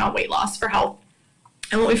focusing on weight loss for health.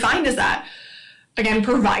 And what we find is that, again,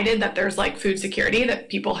 provided that there's like food security, that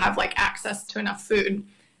people have like access to enough food,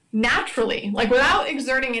 naturally, like without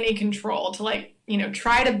exerting any control to like, you know,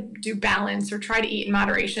 try to do balance or try to eat in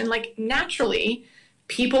moderation, like naturally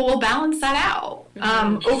people will balance that out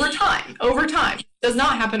over time. It does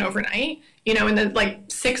not happen overnight. You know, in the like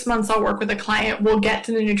 6 months I'll work with a client, we'll get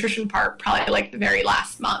to the nutrition part probably like the very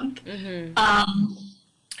last month.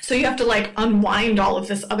 So you have to like unwind all of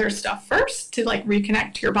this other stuff first to like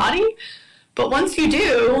reconnect to your body. But once you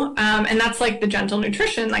do, and that's like the gentle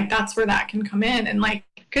nutrition, like that's where that can come in. And like,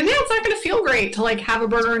 because it's not going to feel great to like have a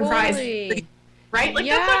burger and fries, right? Like,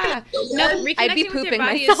 that's not gonna feel good. No, reconnecting I'd be with pooping your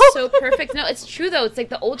body myself. is so perfect. No, it's true though. It's like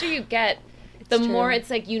the older you get, the more it's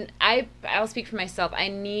like I'll speak for myself. I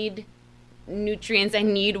need nutrients, I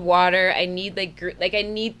need water, I need like I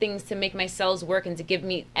need things to make my cells work and to give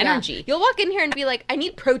me energy. Yeah. You'll walk in here and be like, I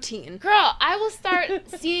need protein. Girl, I will start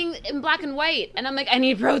seeing in black and white and I'm like, I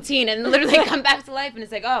need protein, and literally come back to life, and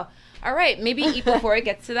it's like, oh, all right, maybe eat before it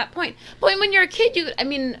gets to that point. But when you're a kid, you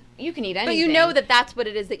can eat anything. But you know that that's what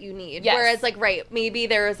it is that you need. Yes. Whereas like, right, maybe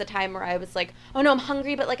there was a time where I was like, oh no, I'm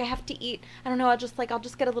hungry, but like I have to eat. I don't know, I'll just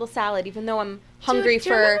get a little salad even though I'm hungry do you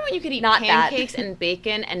for remember when you could eat not pancakes that. and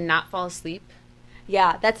bacon and not fall asleep?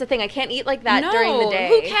 Yeah, that's the thing. I can't eat like that No, during the day.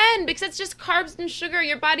 who can? Because it's just carbs and sugar.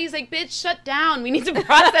 Your body's like, bitch, shut down. We need to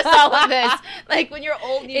process all of this. Like when you're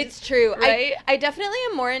old, It's true. Right? I definitely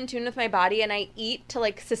am more in tune with my body, and I eat to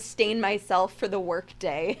like sustain myself for the work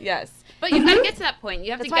day. Yes. But you've got to get to that point.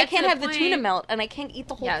 You have That's to why get I can't to have the the point. tuna melt, and I can't eat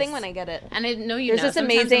the whole thing when I get it. And I know you There's know. this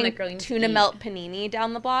Sometimes I'm amazing like, girl, you need to tuna eat. melt panini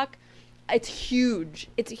down the block. It's huge.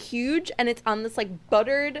 It's huge, and it's on this like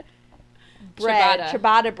buttered bread,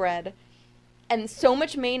 ciabatta bread, and so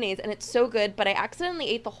much mayonnaise, and it's so good. But I accidentally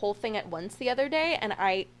ate the whole thing at once the other day, and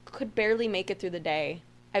I could barely make it through the day.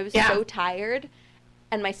 I was so tired,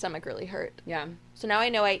 and my stomach really hurt. Yeah. So now I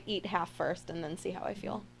know I eat half first and then see how I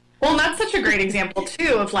feel. Well, and that's such a great example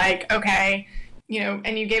too of like, okay, you know,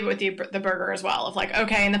 and you gave it with the burger as well of like,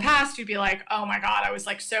 okay, in the past you'd be like, oh my God, I was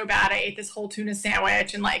like so bad. I ate this whole tuna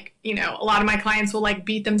sandwich. And like, you know, a lot of my clients will like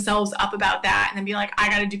beat themselves up about that and then be like, I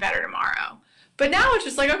got to do better tomorrow. But now it's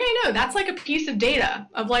just like, okay, no, that's like a piece of data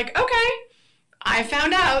of like, okay, I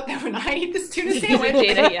found out that when I eat this tuna sandwich,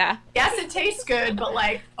 yes, it tastes good, but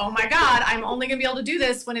like, oh my God, I'm only going to be able to do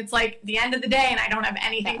this when it's like the end of the day and I don't have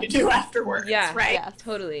anything to do afterwards, right? Yeah,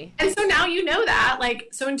 totally. And so now you know that, like,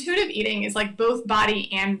 so intuitive eating is like both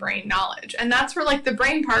body and brain knowledge. And that's where like the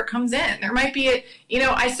brain part comes in. There might be, you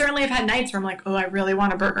know, I certainly have had nights where I'm like, oh, I really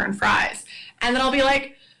want a burger and fries. And then I'll be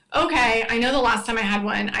like, okay, I know the last time I had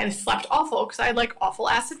one, I slept awful because I had like awful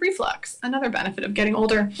acid reflux, another benefit of getting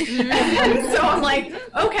older. And so I'm like,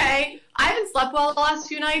 okay, I haven't slept well the last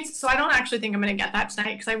few nights, so I don't actually think I'm going to get that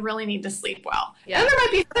tonight because I really need to sleep well. Yeah. And there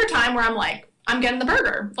might be another time where I'm like, I'm getting the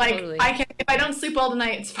burger. Like, if I don't sleep well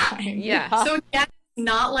tonight, it's fine. Yeah. So again, it's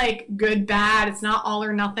not like good, bad. It's not all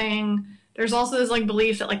or nothing. There's also this like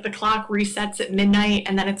belief that like the clock resets at midnight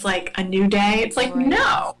and then it's like a new day. It's like,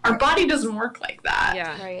 no, our body doesn't work like that.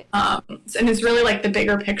 Yeah. Right. And it's really like the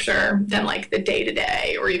bigger picture than like the day to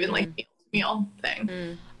day or even like meal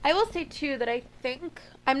thing. I will say too that I think,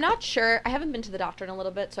 I'm not sure, I haven't been to the doctor in a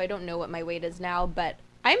little bit, so I don't know what my weight is now, but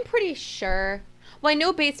I'm pretty sure, well, I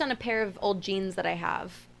know based on a pair of old jeans that I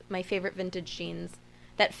have, my favorite vintage jeans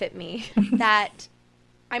that fit me, that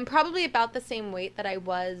I'm probably about the same weight that I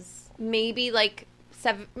was maybe like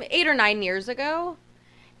 8 or 9 years ago,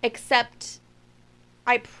 except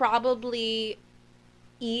I probably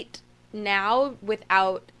eat now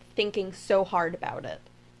without thinking so hard about it,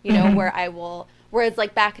 you know, whereas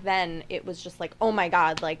like back then it was just like, oh my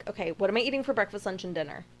God, like, okay, what am I eating for breakfast, lunch, and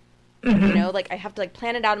dinner? You know, like I have to like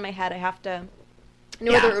plan it out in my head. I have to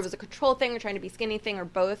know whether it was a control thing or trying to be skinny thing or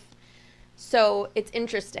both. So it's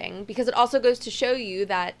interesting because it also goes to show you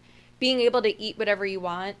that being able to eat whatever you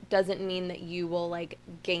want doesn't mean that you will like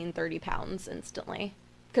gain 30 pounds instantly.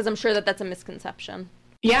 Because I'm sure that that's a misconception.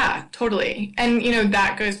 Yeah, totally. And, you know,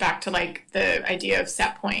 that goes back to like the idea of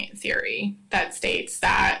set point theory that states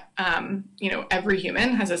that, you know, every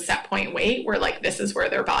human has a set point weight where like this is where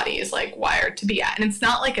their body is like wired to be at. And it's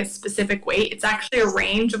not like a specific weight. It's actually a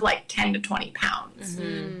range of like 10 to 20 pounds.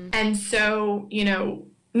 And so, you know,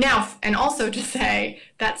 now, and also to say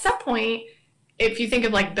that set point, if you think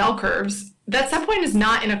of like bell curves, that set point is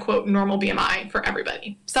not in a quote normal BMI for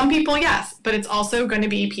everybody. Some people, yes, but it's also going to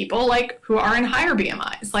be people like who are in higher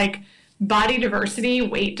BMIs. Like body diversity,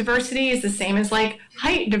 weight diversity is the same as like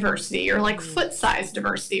height diversity or like foot size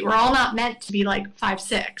diversity. We're all not meant to be like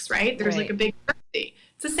 5'6", right? There's like a big diversity.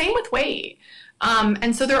 It's the same with weight.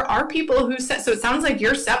 And so there are people who set, so it sounds like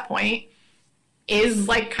your set point is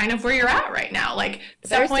like kind of where you're at right now. Like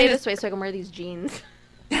Better stay this way so I can wear these jeans.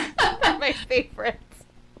 My favorites.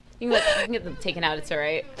 You can get them taken out. It's all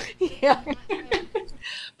right. Yeah.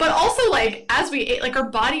 But also, like, as we age, like, our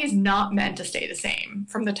body is not meant to stay the same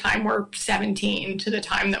from the time we're 17 to the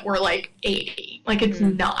time that we're, like, 80. Like, it's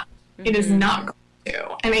not. It is not going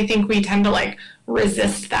to. And I think we tend to, like,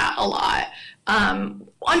 resist that a lot.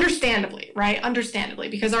 Understandably, right? Understandably,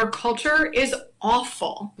 because our culture is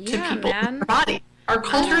awful to people with their body. Our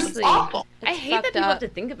culture is awful. I hate that people have to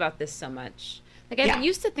think about this so much. Like, I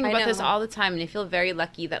used to think about this all the time, and I feel very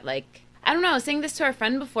lucky that, like, I don't know, I was saying this to our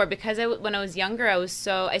friend before, because when I was younger, I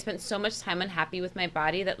spent so much time unhappy with my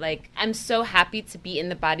body that, like, I'm so happy to be in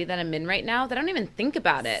the body that I'm in right now that I don't even think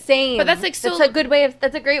about it. Same. But that's, like, so... That's a great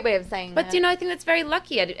way of saying But, that. you know, I think that's very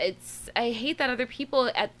lucky. I hate that other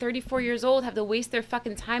people at 34 years old have to waste their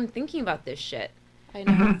fucking time thinking about this shit. I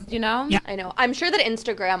know. You know? Yeah. I know. I'm sure that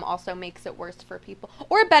Instagram also makes it worse for people.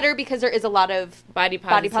 Or better, because there is a lot of body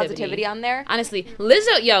positivity on there. Honestly,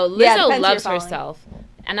 Lizzo loves herself.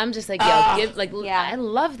 And I'm just like, I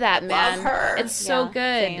love that, man. Love her. It's so good.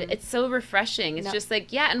 Same. It's so refreshing. It's just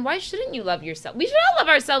like, and why shouldn't you love yourself? We should all love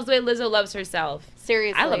ourselves the way Lizzo loves herself.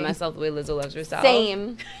 Seriously. I love myself the way Lizzo loves herself.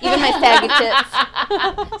 Same. Even my saggy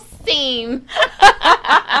tits. Same.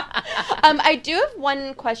 I do have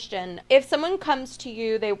one question. If someone comes to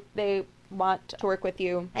you, they want to work with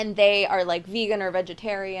you, and they are, like, vegan or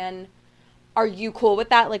vegetarian, are you cool with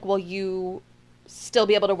that? Like, will you still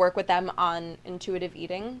be able to work with them on intuitive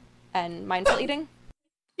eating and mindful eating?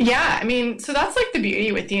 Yeah, I mean, so that's, like, the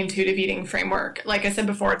beauty with the intuitive eating framework. Like I said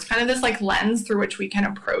before, it's kind of this, like, lens through which we can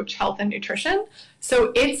approach health and nutrition.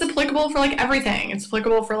 So it's applicable for, like, everything. It's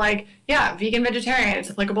applicable for, like, vegan, vegetarian. It's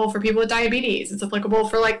applicable for people with diabetes. It's applicable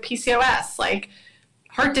for, like, PCOS, like,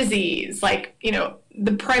 heart disease. Like, you know,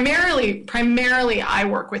 primarily I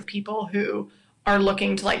work with people who are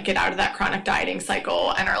looking to, like, get out of that chronic dieting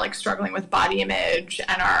cycle and are, like, struggling with body image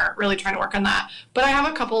and are really trying to work on that. But I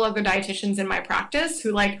have a couple other dietitians in my practice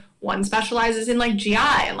who, like, one specializes in, like, GI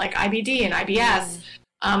and, like, IBD and IBS,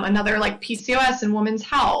 another, like, PCOS and women's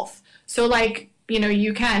health. So, like, you know,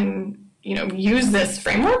 you can, you know, use this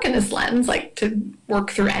framework and this lens, like, to work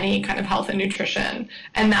through any kind of health and nutrition.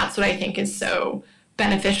 And that's what I think is so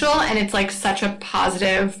beneficial. And it's, like, such a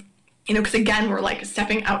positive, you know, because again, we're, like,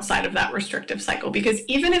 stepping outside of that restrictive cycle. Because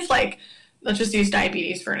even if, like, let's just use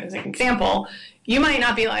diabetes for an example, you might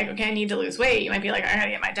not be like, okay, I need to lose weight. You might be like, I gotta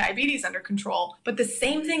get my diabetes under control. But the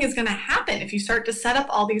same thing is going to happen if you start to set up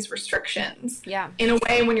all these restrictions in a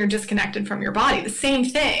way when you're disconnected from your body. The same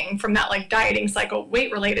thing from that, like, dieting cycle,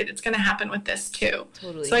 weight related, it's going to happen with this too.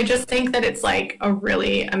 Totally. So I just think that it's, like, a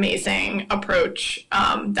really amazing approach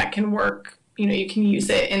that can work. You know, you can use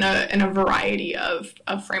it in a variety of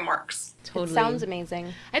frameworks. Totally. It sounds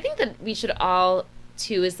amazing. I think that we should all,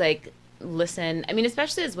 too, is, like, listen. I mean,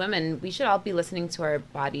 especially as women, we should all be listening to our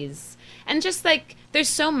bodies. And just, like, there's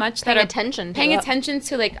so much that paying attention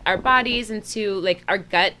to, like, our bodies and to, like, our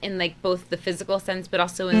gut in, like, both the physical sense, but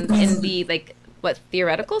also in the, like,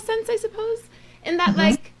 theoretical sense, I suppose. In that,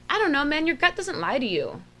 like, I don't know, man, your gut doesn't lie to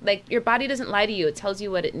you. Like, your body doesn't lie to you. It tells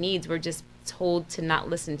you what it needs. We're just told to not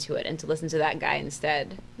listen to it and to listen to that guy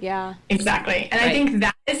instead. Yeah. Exactly. And I think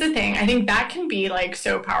that is the thing. I think that can be, like,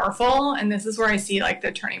 so powerful. And this is where I see, like,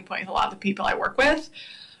 the turning point with a lot of the people I work with,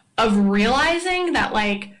 of realizing that,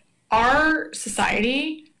 like, our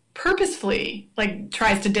society purposefully, like,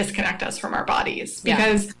 tries to disconnect us from our bodies.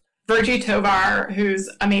 Because Virgie Tovar, who's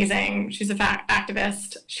amazing, she's a fat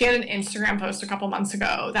activist, she had an Instagram post a couple months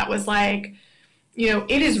ago that was like, you know,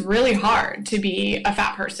 it is really hard to be a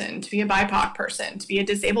fat person, to be a BIPOC person, to be a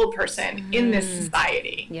disabled person in this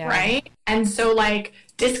society, right? And so, like,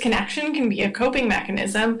 disconnection can be a coping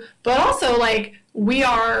mechanism, but also, like, we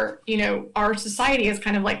are, you know, our society has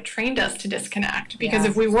kind of, like, trained us to disconnect, because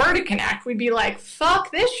if we were to connect, we'd be like,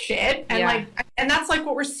 fuck this shit. And like, and that's, like,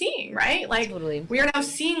 what we're seeing, right? Like, we are now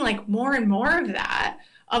seeing, like, more and more of that.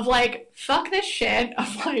 Of, like, fuck this shit,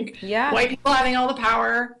 of, like, white people having all the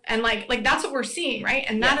power, and, like that's what we're seeing, right?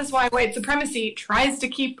 And that is why white supremacy tries to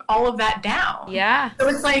keep all of that down. Yeah. So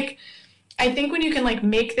it's, like, I think when you can, like,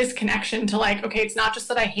 make this connection to, like, okay, it's not just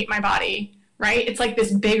that I hate my body, right? It's, like,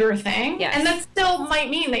 this bigger thing. Yes. And that still might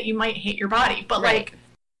mean that you might hate your body, but, like,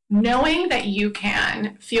 knowing that you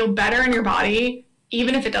can feel better in your body,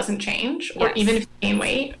 even if it doesn't change, or even if you gain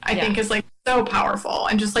weight, I think is, like, so powerful,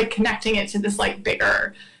 and just, like, connecting it to this, like,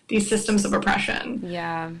 bigger, these systems of oppression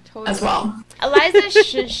as well.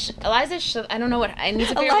 Eliza I don't know what I need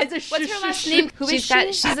to figure out. What's her last name?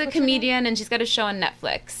 She's a comedian, and she's got a show on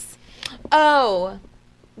Netflix. Oh,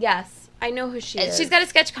 yes. I know who she is. She's got a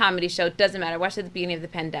sketch comedy show. Doesn't matter. Watched it at the beginning of the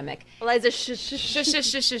pandemic. Eliza,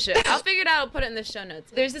 I'll figure it out. I'll put it in the show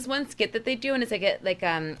notes. There's this one skit that they do, and it's like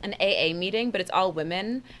an AA meeting, but it's all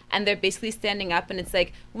women, and they're basically standing up, and it's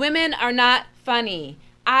like, women are not funny.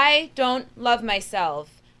 I don't love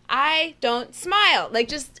myself. I don't smile. Like,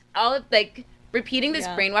 just all of, like, repeating this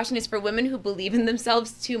brainwashing is for women who believe in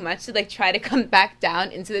themselves too much to, like, try to come back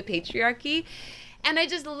down into the patriarchy. And I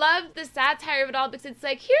just love the satire of it all because it's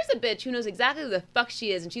like, here's a bitch who knows exactly who the fuck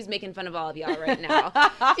she is, and she's making fun of all of y'all right now.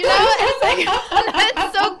 You know? It's like,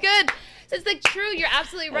 it's so good. So it's like, true, you're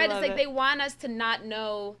absolutely right. It's like they want us to not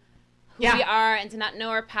know who we are and to not know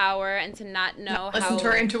our power and to not know listen to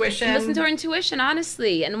our intuition. Listen to our intuition,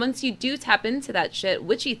 honestly. And once you do tap into that shit,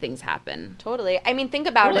 witchy things happen. Totally. I mean, think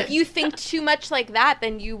about it. If you think too much like that,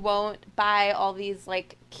 then you won't buy all these,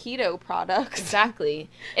 like, keto products. Exactly.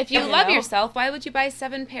 If you love yourself, why would you buy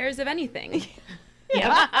 7 pairs of anything?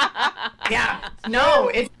 Yeah.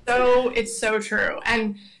 No, it's so true.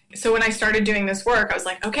 And so when I started doing this work, I was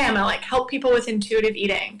like, okay, I'm gonna like help people with intuitive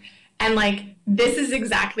eating. And like, this is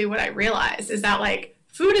exactly what I realized is that like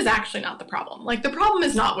food is actually not the problem. Like the problem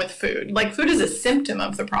is not with food. Like food is a symptom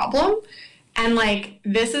of the problem. And like,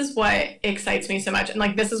 this is what excites me so much. And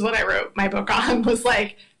like, this is what I wrote my book on, was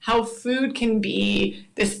like how food can be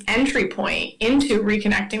this entry point into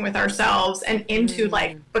reconnecting with ourselves and into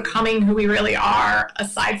like becoming who we really are,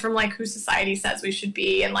 aside from like who society says we should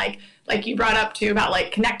be. And like you brought up too about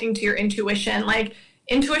like connecting to your intuition, like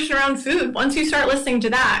intuition around food. Once you start listening to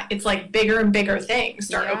that, it's like bigger and bigger things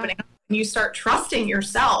start opening up and you start trusting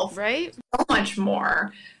yourself so much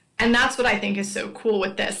more. And that's what I think is so cool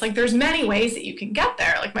with this. Like there's many ways that you can get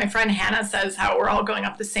there. Like my friend Hannah says how we're all going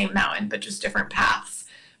up the same mountain, but just different paths.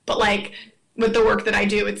 But like with the work that I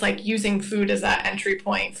do, it's like using food as that entry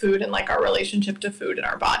point, food and like our relationship to food in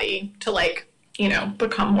our body to like, you know,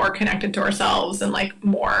 become more connected to ourselves and like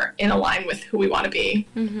more in align with who we want to be.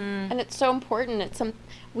 And it's so important.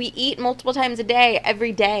 We eat multiple times a day,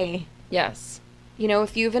 every day. Yes. You know,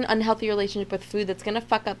 if you have an unhealthy relationship with food, that's going to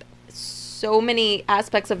fuck up so many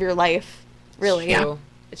aspects of your life, really. Yeah.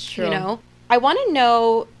 It's true. You know? I want to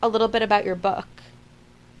know a little bit about your book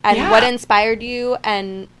and what inspired you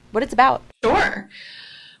and what it's about. Sure.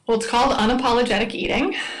 Well, it's called Unapologetic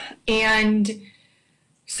Eating. And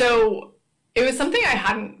so it was something I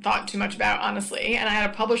hadn't thought too much about, honestly. And I had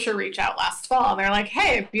a publisher reach out last fall. And they're like,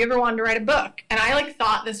 hey, have you ever wanted to write a book? And I like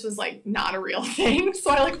thought this was like not a real thing.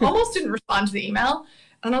 So I like almost didn't respond to the email.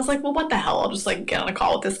 And I was like, well, what the hell? I'll just like get on a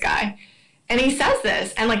call with this guy. And he says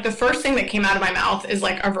this. And like the first thing that came out of my mouth is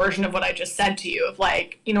like a version of what I just said to you of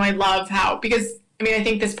like, you know, I love how, because I mean, I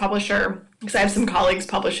think this publisher, because I have some colleagues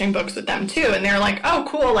publishing books with them too, and they're like, oh,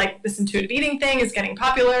 cool, like this intuitive eating thing is getting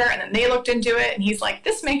popular, and then they looked into it, and he's like,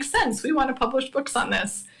 this makes sense, we want to publish books on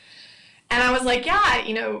this. And I was like, yeah,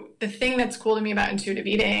 you know, the thing that's cool to me about intuitive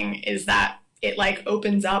eating is that it like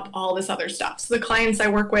opens up all this other stuff. So the clients I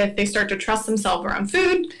work with, they start to trust themselves around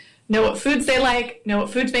food, know what foods they like, know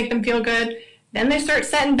what foods make them feel good. Then they start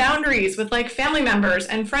setting boundaries with like family members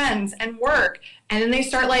and friends and work. And then they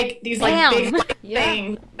start like these like big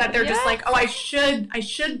things that they're just like, oh, I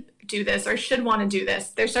should do this or I should want to do this.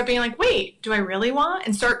 They start being like, wait, do I really want?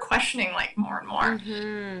 And start questioning like more and more.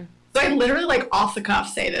 Mm-hmm. So I literally like off the cuff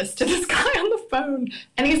say this to this guy on the phone.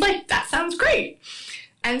 And he's like, that sounds great.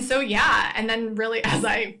 And so, yeah. And then really as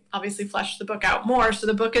I obviously fleshed the book out more, so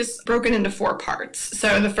the book is broken into 4 parts.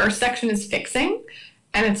 So the first section is fixing.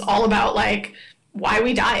 And it's all about like why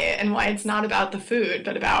we diet and why it's not about the food,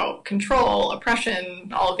 but about control,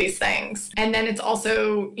 oppression, all of these things. And then it's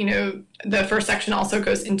also, you know, the first section also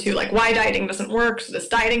goes into like why dieting doesn't work. So this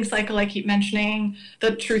dieting cycle I keep mentioning,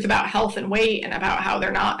 the truth about health and weight and about how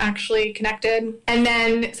they're not actually connected. And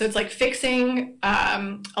then, so it's like fixing,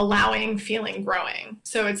 allowing, feeling, growing.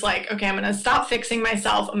 So it's like, okay, I'm going to stop fixing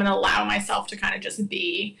myself. I'm going to allow myself to kind of just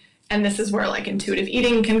be. And this is where like intuitive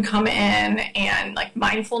eating can come in and like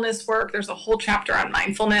mindfulness work. There's a whole chapter on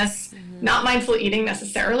mindfulness, not mindful eating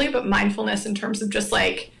necessarily, but mindfulness in terms of just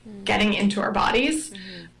like getting into our bodies.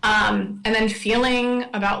 And then feeling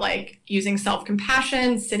about like using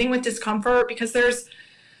self-compassion, sitting with discomfort, because there's,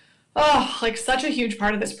 like such a huge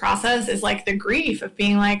part of this process is like the grief of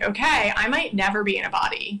being like, okay, I might never be in a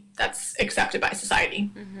body that's accepted by society.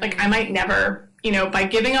 Like I might never, you know, by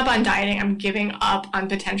giving up on dieting, I'm giving up on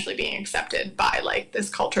potentially being accepted by like this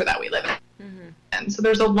culture that we live in. And so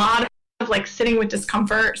there's a lot of like sitting with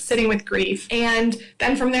discomfort, sitting with grief, and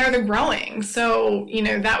then from there the growing. So, you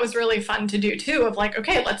know, that was really fun to do too, of like,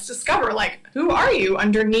 okay, let's discover like, who are you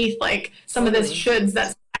underneath like some of this shoulds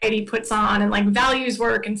that society puts on, and like values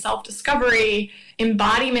work and self-discovery,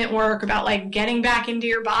 embodiment work about like getting back into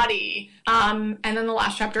your body. And then the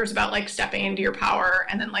last chapter is about like stepping into your power.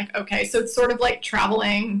 And then like, okay, so it's sort of like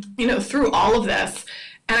traveling, you know, through all of this.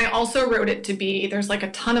 And I also wrote it to be, there's like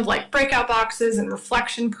a ton of like breakout boxes and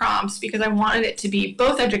reflection prompts, because I wanted it to be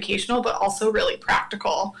both educational, but also really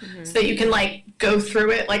practical, so that you can like go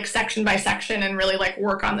through it like section by section and really like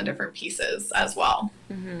work on the different pieces as well.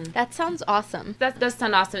 That sounds awesome. That does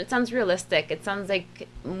sound awesome. It sounds realistic. It sounds like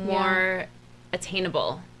more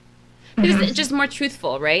attainable. It's just more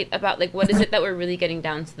truthful, right? About like, what is it that we're really getting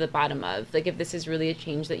down to the bottom of? Like, if this is really a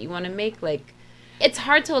change that you want to make, like, it's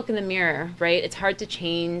hard to look in the mirror, right? It's hard to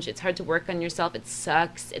change. It's hard to work on yourself. It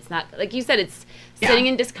sucks. It's not, like you said, it's sitting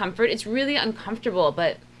in discomfort. It's really uncomfortable,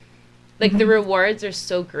 but like the rewards are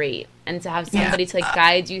so great. And to have somebody to like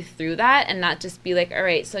guide you through that, and not just be like, all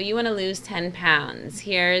right, so you want to lose 10 pounds.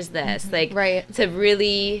 Here's this. Like, to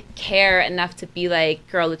really care enough to be like,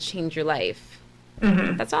 girl, let's change your life.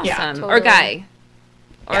 That's awesome. Yeah, totally. Or guy.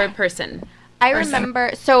 Or a person. I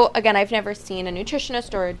remember, so again, I've never seen a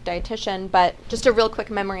nutritionist or a dietitian, but just a real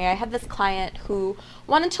quick memory. I had this client who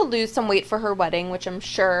wanted to lose some weight for her wedding, which I'm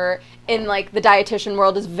sure in like the dietitian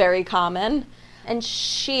world is very common. And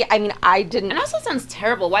I didn't. And also sounds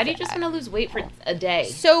terrible. Why do you just want to lose weight for a day?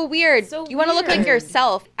 So weird. You want to look like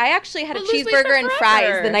yourself. I actually had a cheeseburger and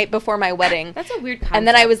fries the night before my wedding. That's a weird concept. And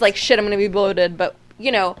then I was like, shit, I'm going to be bloated, but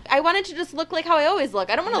you know, I wanted to just look like how I always look.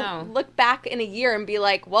 I don't want to look back in a year and be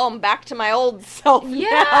like, well, I'm back to my old self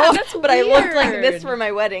now. That's but weird. I looked like this for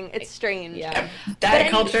my wedding. It's strange. Yeah. Diet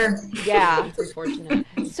culture. Yeah. It's unfortunate.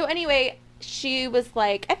 So anyway, she was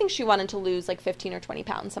like, I think she wanted to lose like 15 or 20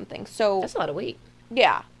 pounds, something. So that's a lot of weight.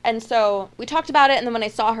 Yeah. And so we talked about it. And then when I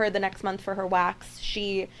saw her the next month for her wax,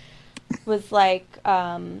 she was like,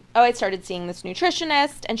 I started seeing this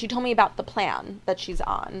nutritionist. And she told me about the plan that she's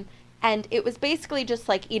on. And it was basically just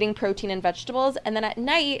like eating protein and vegetables. And then at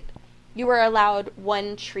night, you were allowed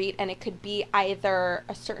one treat, and it could be either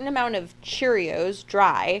a certain amount of Cheerios,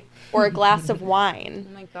 dry, or a glass of wine.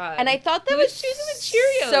 Oh my God. And I thought that was choosing the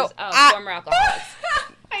Cheerios. So, former alcoholics.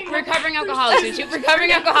 Recovering alcoholics.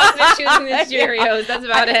 Recovering alcoholics are choosing the Cheerios. That's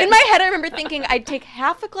about it. In my head, I remember thinking I'd take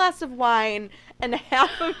half a glass of wine and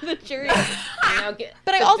half of the Cheerios.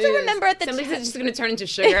 But I also remember at the time... Somebody's just going to turn into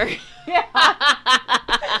sugar. Yeah.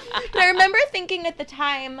 But I remember thinking at the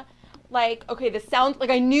time, like, okay, this sounds... Like,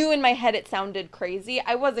 I knew in my head it sounded crazy.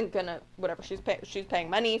 I wasn't going to... Whatever, she's paying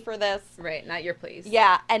money for this. Right, not your place.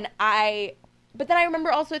 Yeah, and But then I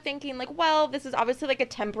remember also thinking, like, well, this is obviously, like, a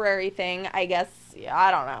temporary thing. I guess, I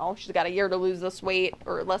don't know. She's got a year to lose this weight,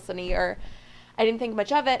 or less than a year. I didn't think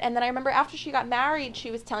much of it. And then I remember after she got married, she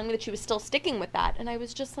was telling me that she was still sticking with that. And I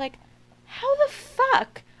was just like, how the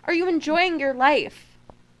fuck are you enjoying your life?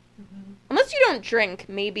 Unless you don't drink,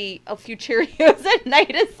 maybe a few Cheerios at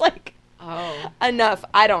night is, like, enough.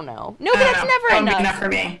 I don't know. No, but that's never enough. Enough for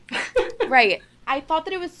me. Right. I thought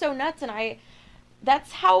that it was so nuts, and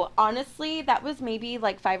that's how, honestly, that was maybe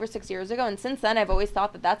like 5 or 6 years ago. And since then, I've always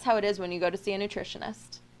thought that that's how it is when you go to see a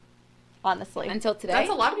nutritionist. Honestly. Until today. That's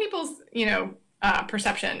a lot of people's,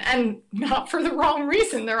 perception. And not for the wrong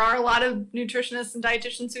reason. There are a lot of nutritionists and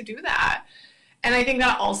dietitians who do that. And I think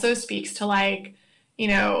that also speaks to like,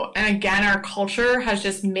 and again, our culture has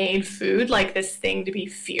just made food like this thing to be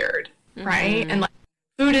feared, right? And like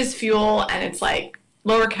food is fuel, and it's like,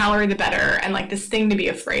 lower calorie the better, and like this thing to be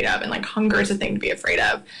afraid of, and like hunger is a thing to be afraid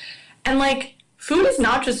of. And like food is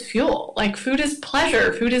not just fuel. Like food is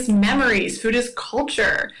pleasure, food is memories, food is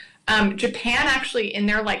culture. Japan actually, in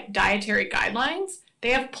their like dietary guidelines, they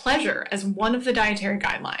have pleasure as one of the dietary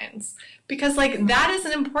guidelines, because like that is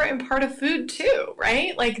an important part of food too,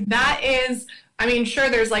 right? Like that is, sure,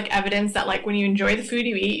 there's like evidence that like when you enjoy the food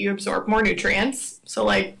you eat, you absorb more nutrients. So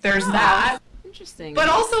like there's that. Interesting. But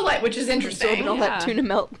also, like, which is interesting. All that tuna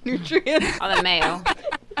melt nutrients. All the mayo.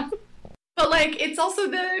 But, like, it's also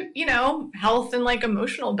the, health and, like,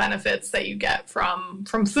 emotional benefits that you get from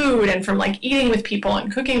food and from, like, eating with people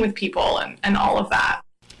and cooking with people and all of that.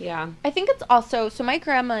 Yeah. I think it's also, so my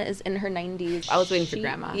grandma is in her 90s. I was waiting for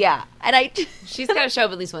grandma. Yeah. And she's got to show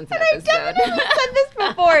up at least once an episode. I definitely said this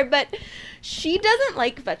before, but she doesn't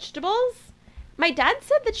like vegetables. My dad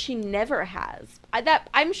said that she never has.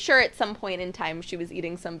 I'm sure at some point in time she was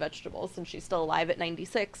eating some vegetables, and she's still alive at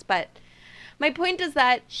 96. But my point is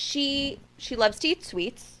that she loves to eat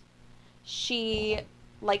sweets. She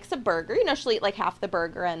likes a burger. She'll eat like half the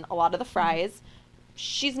burger and a lot of the fries.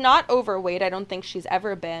 She's not overweight. I don't think she's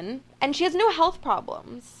ever been. And she has no health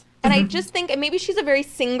problems. And I just think, and maybe she's a very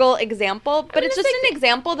single example, but it's just an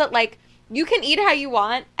example that, like, you can eat how you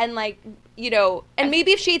want, and, like, you know, and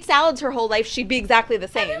maybe if she ate salads her whole life, she'd be exactly the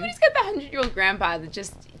same. Everybody's got the 100-year-old grandpa that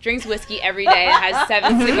just drinks whiskey every day and has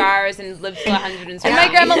 7 cigars and lives to 100 and my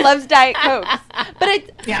grandma loves Diet Cokes. But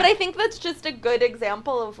I think that's just a good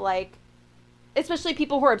example of, like, especially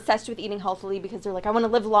people who are obsessed with eating healthily because they're like, I want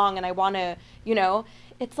to live long and I want to, you know,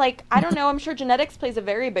 it's like, I don't know, I'm sure genetics plays a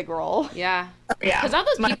very big role. Yeah. Because all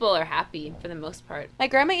those people are happy for the most part. My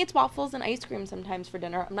grandma eats waffles and ice cream sometimes for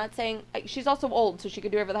dinner. I'm not saying, she's also old, so she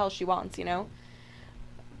could do whatever the hell she wants, you know?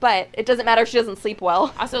 But it doesn't matter if she doesn't sleep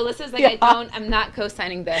well. Also, Alyssa's like, I'm not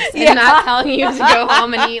co-signing this. I'm not telling you to go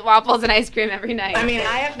home and eat waffles and ice cream every night. I mean,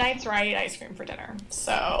 I have nights where I eat ice cream for dinner,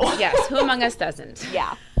 so. Yes, who among us doesn't?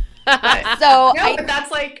 Yeah. But, so but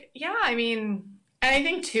that's like, I mean, and I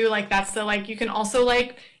think too, like, that's the, like, you can also,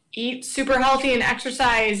 like, eat super healthy and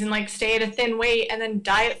exercise and, like, stay at a thin weight and then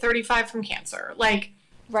die at 35 from cancer. Like,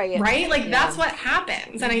 right? Like, that's what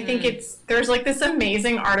happens. And I think there's, like, this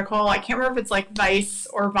amazing article, I can't remember if it's, like, Vice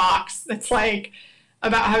or Vox, that's, like,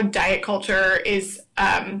 about how diet culture is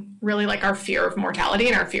really, like, our fear of mortality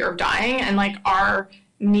and our fear of dying and, like, our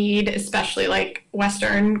need, especially, like,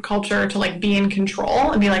 Western culture, to, like, be in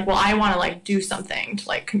control and be like, well, I want to, like, do something to,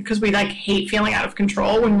 like, because we, like, hate feeling out of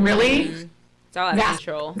control when really it's all out of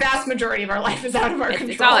control. Vast majority of our life is out of our control.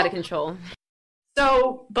 It's all out of control.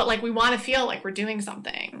 So, but, like, we want to feel like we're doing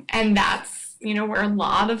something. And that's, you know, where a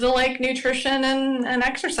lot of the, like, nutrition and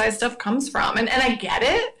exercise stuff comes from. And I get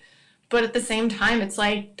it, but at the same time, it's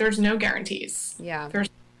like, there's no guarantees. Yeah. There's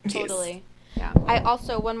no guarantees. Totally. Yeah. I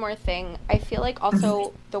also, one more thing, I feel like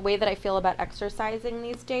also the way that I feel about exercising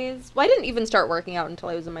these days, well, I didn't even start working out until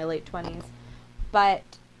I was in my late 20s, but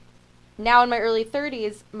now in my early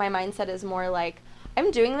 30s, my mindset is more like,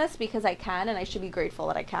 I'm doing this because I can and I should be grateful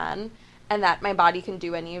that I can and that my body can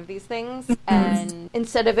do any of these things. And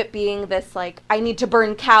instead of it being this, like, I need to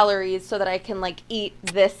burn calories so that I can, like, eat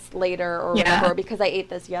this later or whatever because I ate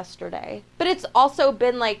this yesterday. But it's also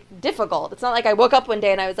been, like, difficult. It's not like I woke up one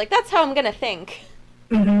day and I was like, that's how I'm going to think.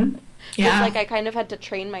 Mm-hmm. Yeah. It's like I kind of had to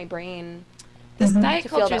train my brain. This diet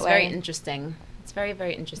culture is very interesting. It's very,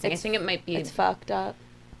 very interesting. I think it might be... It's fucked up.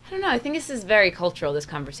 I don't know. I think this is very cultural, this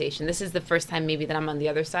conversation. This is the first time maybe that I'm on the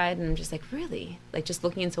other side, and I'm just like, really? Like, just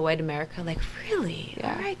looking into white America, like, really?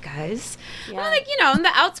 Yeah. All right, guys. Yeah. Well, like, you know, in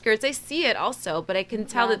the outskirts, I see it also, but I can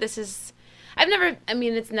tell that this is...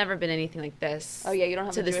 it's never been anything like this. Oh, yeah, you don't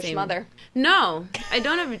have a Jewish mother. No, I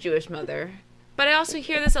don't have a Jewish mother. But I also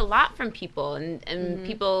hear this a lot from people and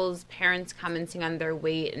people's parents commenting on their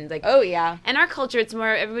weight and, like... Oh, yeah. In our culture, it's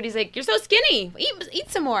more, everybody's like, you're so skinny. Eat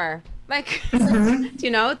some more. Like, you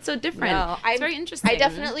know, it's so different. No, it's very interesting. I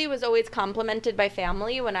definitely was always complimented by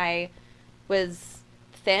family when I was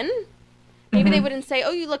thin. Maybe they wouldn't say,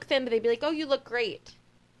 oh, you look thin, but they'd be like, oh, you look great.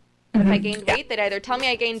 And if I gained weight, they'd either tell me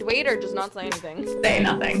I gained weight or just not say anything. Say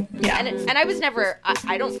nothing. Yeah. And I was never,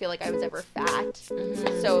 I don't feel like I was ever fat.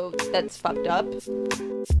 So that's fucked up.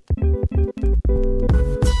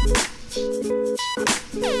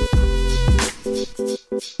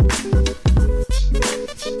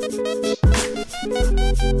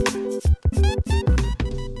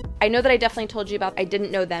 I know that I definitely told you about, I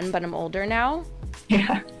didn't know then, but I'm older now.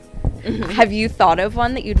 Yeah. Have you thought of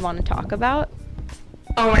one that you'd want to talk about?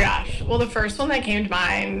 Oh my gosh. Well, the first one that came to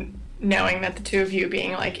mind, knowing that the two of you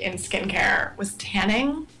being, like, in skincare, was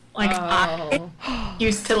tanning. Like, I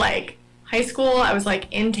used to, like, high school, I was,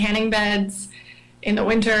 like, in tanning beds in the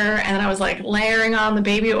winter, and then I was, like, layering on the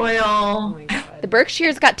baby oil. Oh my God. The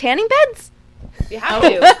Berkshire's got tanning beds? You have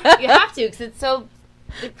to. You have to, because it's so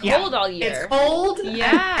cold all year. It's cold. Yeah.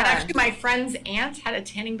 And actually, my friend's aunt had a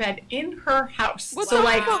tanning bed in her house. So,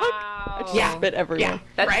 like, yeah, bit everywhere. Yeah,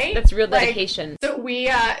 That's, right? That's real dedication. Like, so we,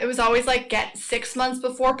 it was always like, get 6 months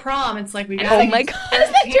before prom. It's like, we got Oh my God. This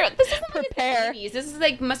isn't Prepare. Like the 80s. This is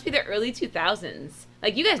like, must be the early 2000s.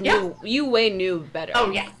 Like, you guys knew, you way knew better.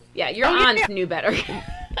 Oh, yeah. Yeah, your aunt knew better.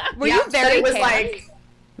 Were you very it was tan? like,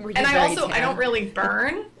 and I don't really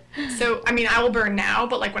burn. So, I mean, I will burn now,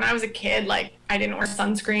 but, like, when I was a kid, like, I didn't wear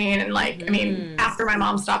sunscreen, and, like, I mean, after my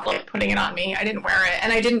mom stopped, like, putting it on me, I didn't wear it,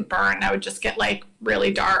 and I didn't burn. I would just get, like,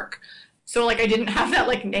 really dark. So, like, I didn't have that,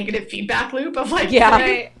 like, negative feedback loop of, like, Yeah.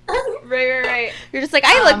 Right. You're just like,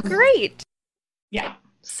 I look great. Yeah.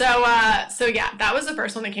 So yeah, that was the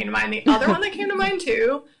first one that came to mind. The other one that came to mind,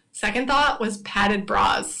 too, second thought, was padded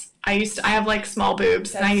bras. I have, like, small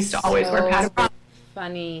boobs, and I used to always wear padded bras.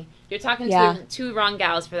 Funny. You're talking Yeah. to two wrong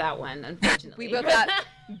gals for that one, unfortunately. We both got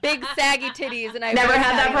big saggy titties, and I Never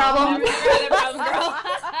had that problem. Never had that problem, girl.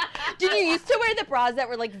 Did you used to wear the bras that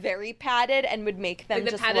were like very padded and would make them Like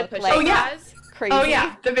the just padded look push-up like bras? crazy? Oh,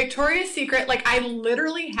 yeah. The Victoria's Secret, like, I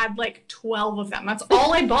literally had, like, 12 of them. That's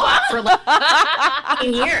all I bought for, like,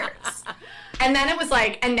 10 years. And then it was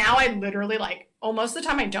like, and now I literally like, most of the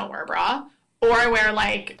time I don't wear a bra, or I wear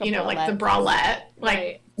like, you know, like the bralette,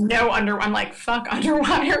 like no I'm like, fuck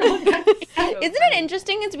underwire. Isn't it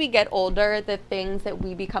interesting as we get older, the things that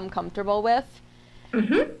we become comfortable with?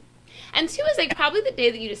 Mm-hmm. And two is like probably the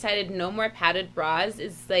day that you decided no more padded bras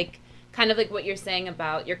is like kind of like what you're saying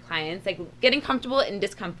about your clients, like getting comfortable in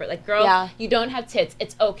discomfort. Like, girl, you don't have tits.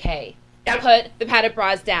 It's okay. Yep. Put the padded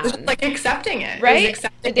bras down. Just like accepting it. Right?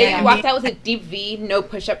 Accepting the day you walked out with a deep V, no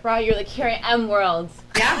push-up bra, you're like, here I am, world.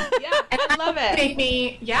 Yeah. Yeah. And I love it. Made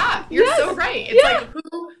me, you're so right. It's like,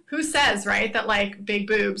 who says, right, that like big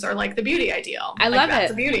boobs are like the beauty ideal? I love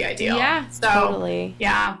that's it. The beauty ideal. Yeah. So, totally.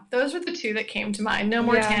 Yeah, those were the two that came to mind. No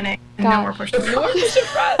more tanning and no more push-up bras.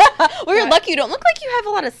 Well, you're lucky. You don't look like you have a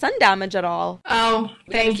lot of sun damage at all. Oh,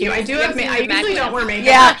 thank you. I do have I usually don't wear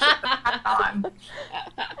makeup. Yeah.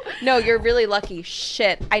 No, you're really lucky.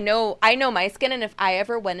 Shit. I know my skin, and if I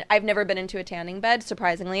ever went, I've never been into a tanning bed,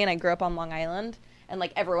 surprisingly, and I grew up on Long Island, and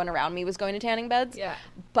like everyone around me was going to tanning beds. Yeah.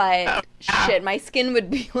 But shit, my skin would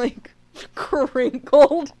be like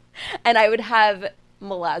crinkled, and I would have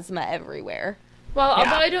melasma everywhere. Well,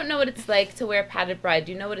 although I don't know what it's like to wear padded bra, I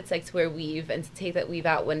do know what it's like to wear weave and to take that weave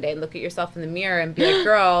out one day and look at yourself in the mirror and be like,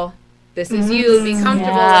 girl, this is you. Be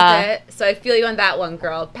comfortable with it. So I feel you on that one,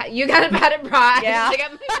 girl. You got a padded bra. Yeah. I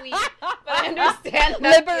got my weave. But I understand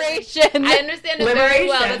Liberation. I understand it very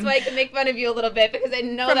well. That's why I can make fun of you a little bit, because I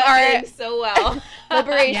know that feeling so well.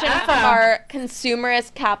 Liberation from our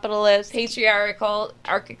consumerist, capitalist, patriarchal.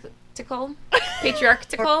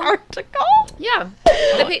 Yeah.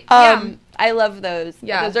 I love those.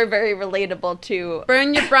 Yeah. Those are very relatable too.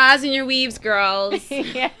 Burn your bras and your weaves, girls.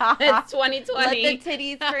 Yeah. It's 2020. Let the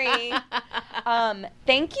titties scream.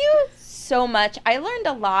 Thank you so much. I learned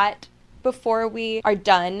a lot before we are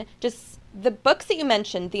done. Just the books that you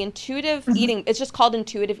mentioned, the intuitive eating, it's just called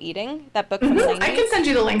Intuitive Eating, that book from Laney. I can send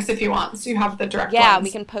you the links if you want, so you have the direct ones. ones.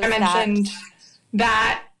 We can post I mentioned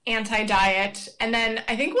that anti-diet, and then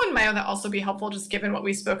I think one might also be helpful, just given what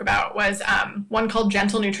we spoke about, was one called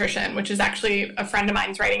Gentle Nutrition, which is actually a friend of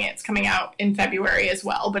mine's writing it. It's coming out in February as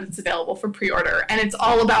well, but it's available for pre-order, and it's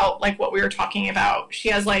all about like what we were talking about. She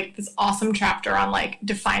has like this awesome chapter on like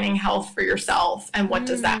defining health for yourself and what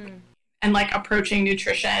does that mean, and like approaching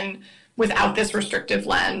nutrition without this restrictive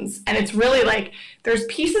lens. And it's really like, there's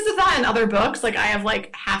pieces of that in other books. Like I have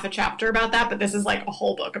like half a chapter about that, but this is like a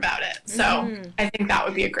whole book about it. So I think that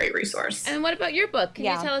would be a great resource. And what about your book? Can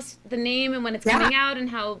you tell us the name and when it's coming out and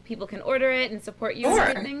how people can order it and support you and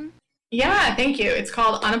everything? Yeah, thank you. It's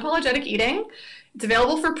called Unapologetic Eating. It's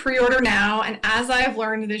available for pre-order now, and as I have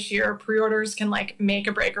learned this year, pre-orders can like make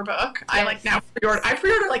or break a book. Yes. I like now pre-order. I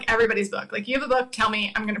pre-order like everybody's book. Like, you have a book, tell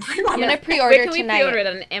me, I'm going to pre-order. I'm going to pre-order Where can we pre-order it?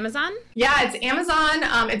 On Amazon? Yeah, it's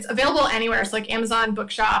Amazon. It's available anywhere. So like Amazon,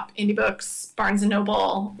 Bookshop, Indie Books, Barnes &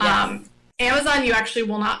 Noble. Yes. Amazon, you actually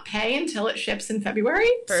will not pay until it ships in February.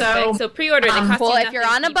 Perfect. So pre-order. Well, if you're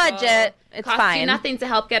on a budget, it's fine. Costs you nothing to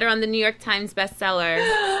help get her on the New York Times bestseller.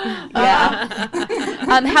 Yeah.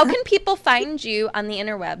 How can people find you on the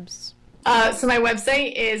interwebs? So my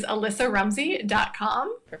website is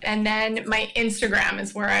alissarumsey.com. Perfect. And then my Instagram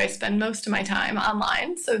is where I spend most of my time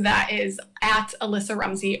online. So that is at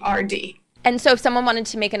AlyssaRumseyRD. And so if someone wanted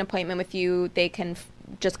to make an appointment with you, they can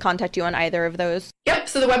just contact you on either of those? Yep.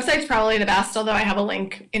 So the website's probably the best, although I have a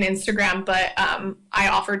link in Instagram. But I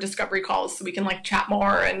offer discovery calls so we can like chat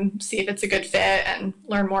more and see if it's a good fit and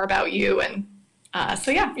learn more about you. And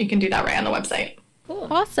so yeah, you can do that right on the website. Cool.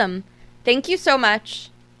 Awesome. Thank you so much.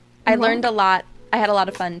 I learned a lot. I had a lot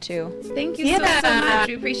of fun too. Thank you so much.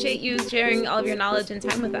 We appreciate you sharing all of your knowledge and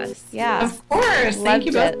time with us. Yeah. Of course. Thank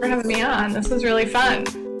you both for having me on. This was really fun.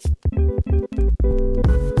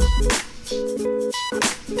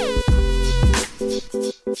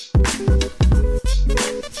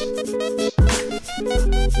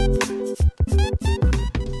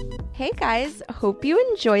 Hey guys, hope you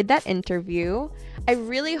enjoyed that interview. I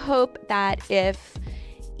really hope that if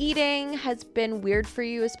eating has been weird for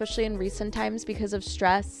you, especially in recent times because of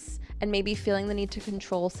stress and maybe feeling the need to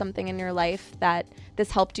control something in your life, that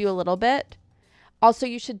this helped you a little bit. Also,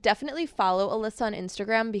 you should definitely follow Alyssa on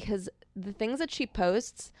Instagram because the things that she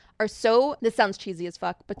posts are so, this sounds cheesy as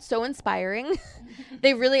fuck, but so inspiring.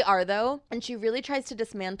 They really are though. And she really tries to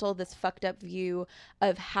dismantle this fucked up view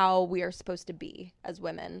of how we are supposed to be as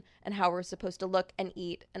women and how we're supposed to look and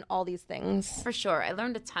eat and all these things. For sure. I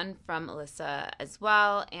learned a ton from Alyssa as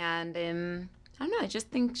well. And I don't know, I just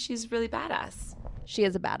think she's really badass. She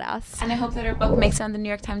is a badass. And I hope that her book makes it on the New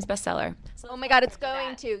York Times bestseller. So, oh my God, it's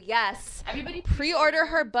going to. Yes. Everybody pre-order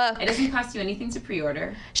her book. It doesn't cost you anything to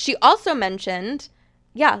pre-order. She also mentioned,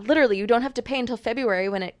 yeah, literally, you don't have to pay until February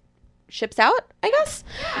when it ships out, I guess.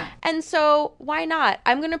 And so why not?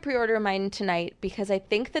 I'm going to pre-order mine tonight because I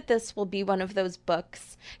think that this will be one of those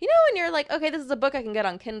books. You know, when you're like, okay, this is a book I can get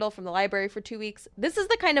on Kindle from the library for 2 weeks. This is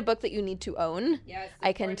the kind of book that you need to own. Yes,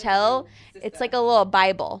 I can tell. It's like a little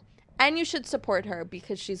Bible. And you should support her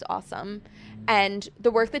because she's awesome. And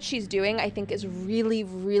the work that she's doing, I think, is really,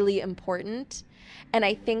 really important. And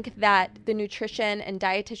I think that the nutrition and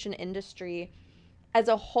dietitian industry as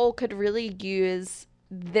a whole could really use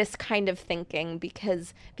this kind of thinking,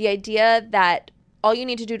 because the idea that all you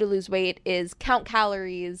need to do to lose weight is count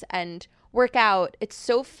calories and work out, it's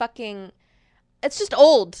so fucking, it's just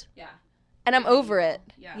old. Yeah. And I'm over it.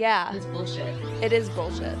 Yeah. It's bullshit. It is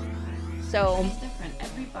bullshit. So it's different.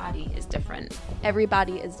 Everybody is different.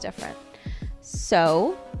 Everybody is different.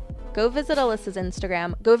 So go visit Alyssa's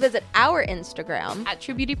Instagram. Go visit our Instagram. At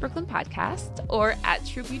True Beauty Brooklyn Podcast or at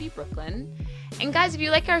True Beauty Brooklyn. And guys, if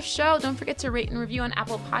you like our show, don't forget to rate and review on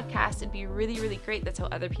Apple Podcasts. It'd be really, really great. That's how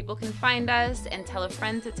other people can find us, and tell a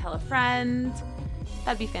friend to tell a friend.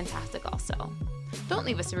 That'd be fantastic also. Don't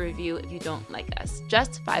leave us a review if you don't like us.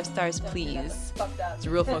 Just 5 stars, please. It's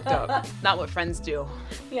real fucked up. Not what friends do.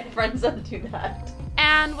 Yeah, friends don't do that.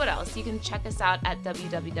 And what else? You can check us out at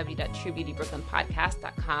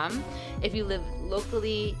www.truebeautybrooklynpodcast.com. If you live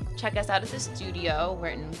locally, check us out at the studio. We're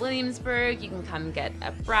in Williamsburg. You can come get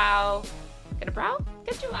a brow. Get a brow?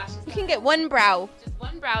 Get your lashes done. You can get one brow. Just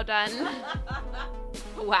one brow done.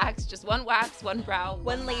 Wax. Just one wax, one brow.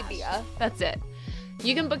 One labia. That's it.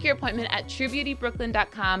 You can book your appointment at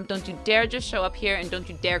truebeautybrooklyn.com. Don't you dare just show up here, and don't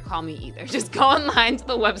you dare call me either. Just go online to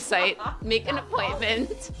the website, make an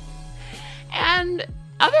appointment. And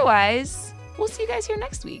otherwise, we'll see you guys here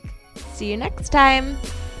next week. See you next time.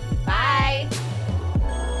 Bye.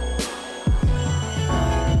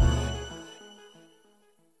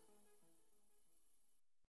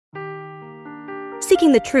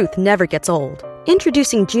 Seeking the truth never gets old.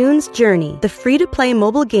 Introducing June's Journey, the free-to-play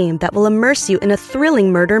mobile game that will immerse you in a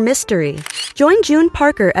thrilling murder mystery. Join June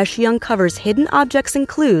Parker as she uncovers hidden objects and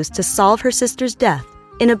clues to solve her sister's death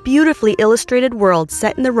in a beautifully illustrated world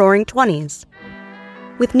set in the Roaring 20s.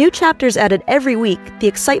 With new chapters added every week, the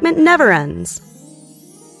excitement never ends.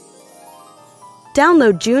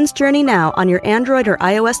 Download June's Journey now on your Android or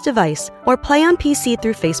iOS device, or play on PC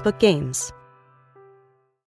through Facebook Games.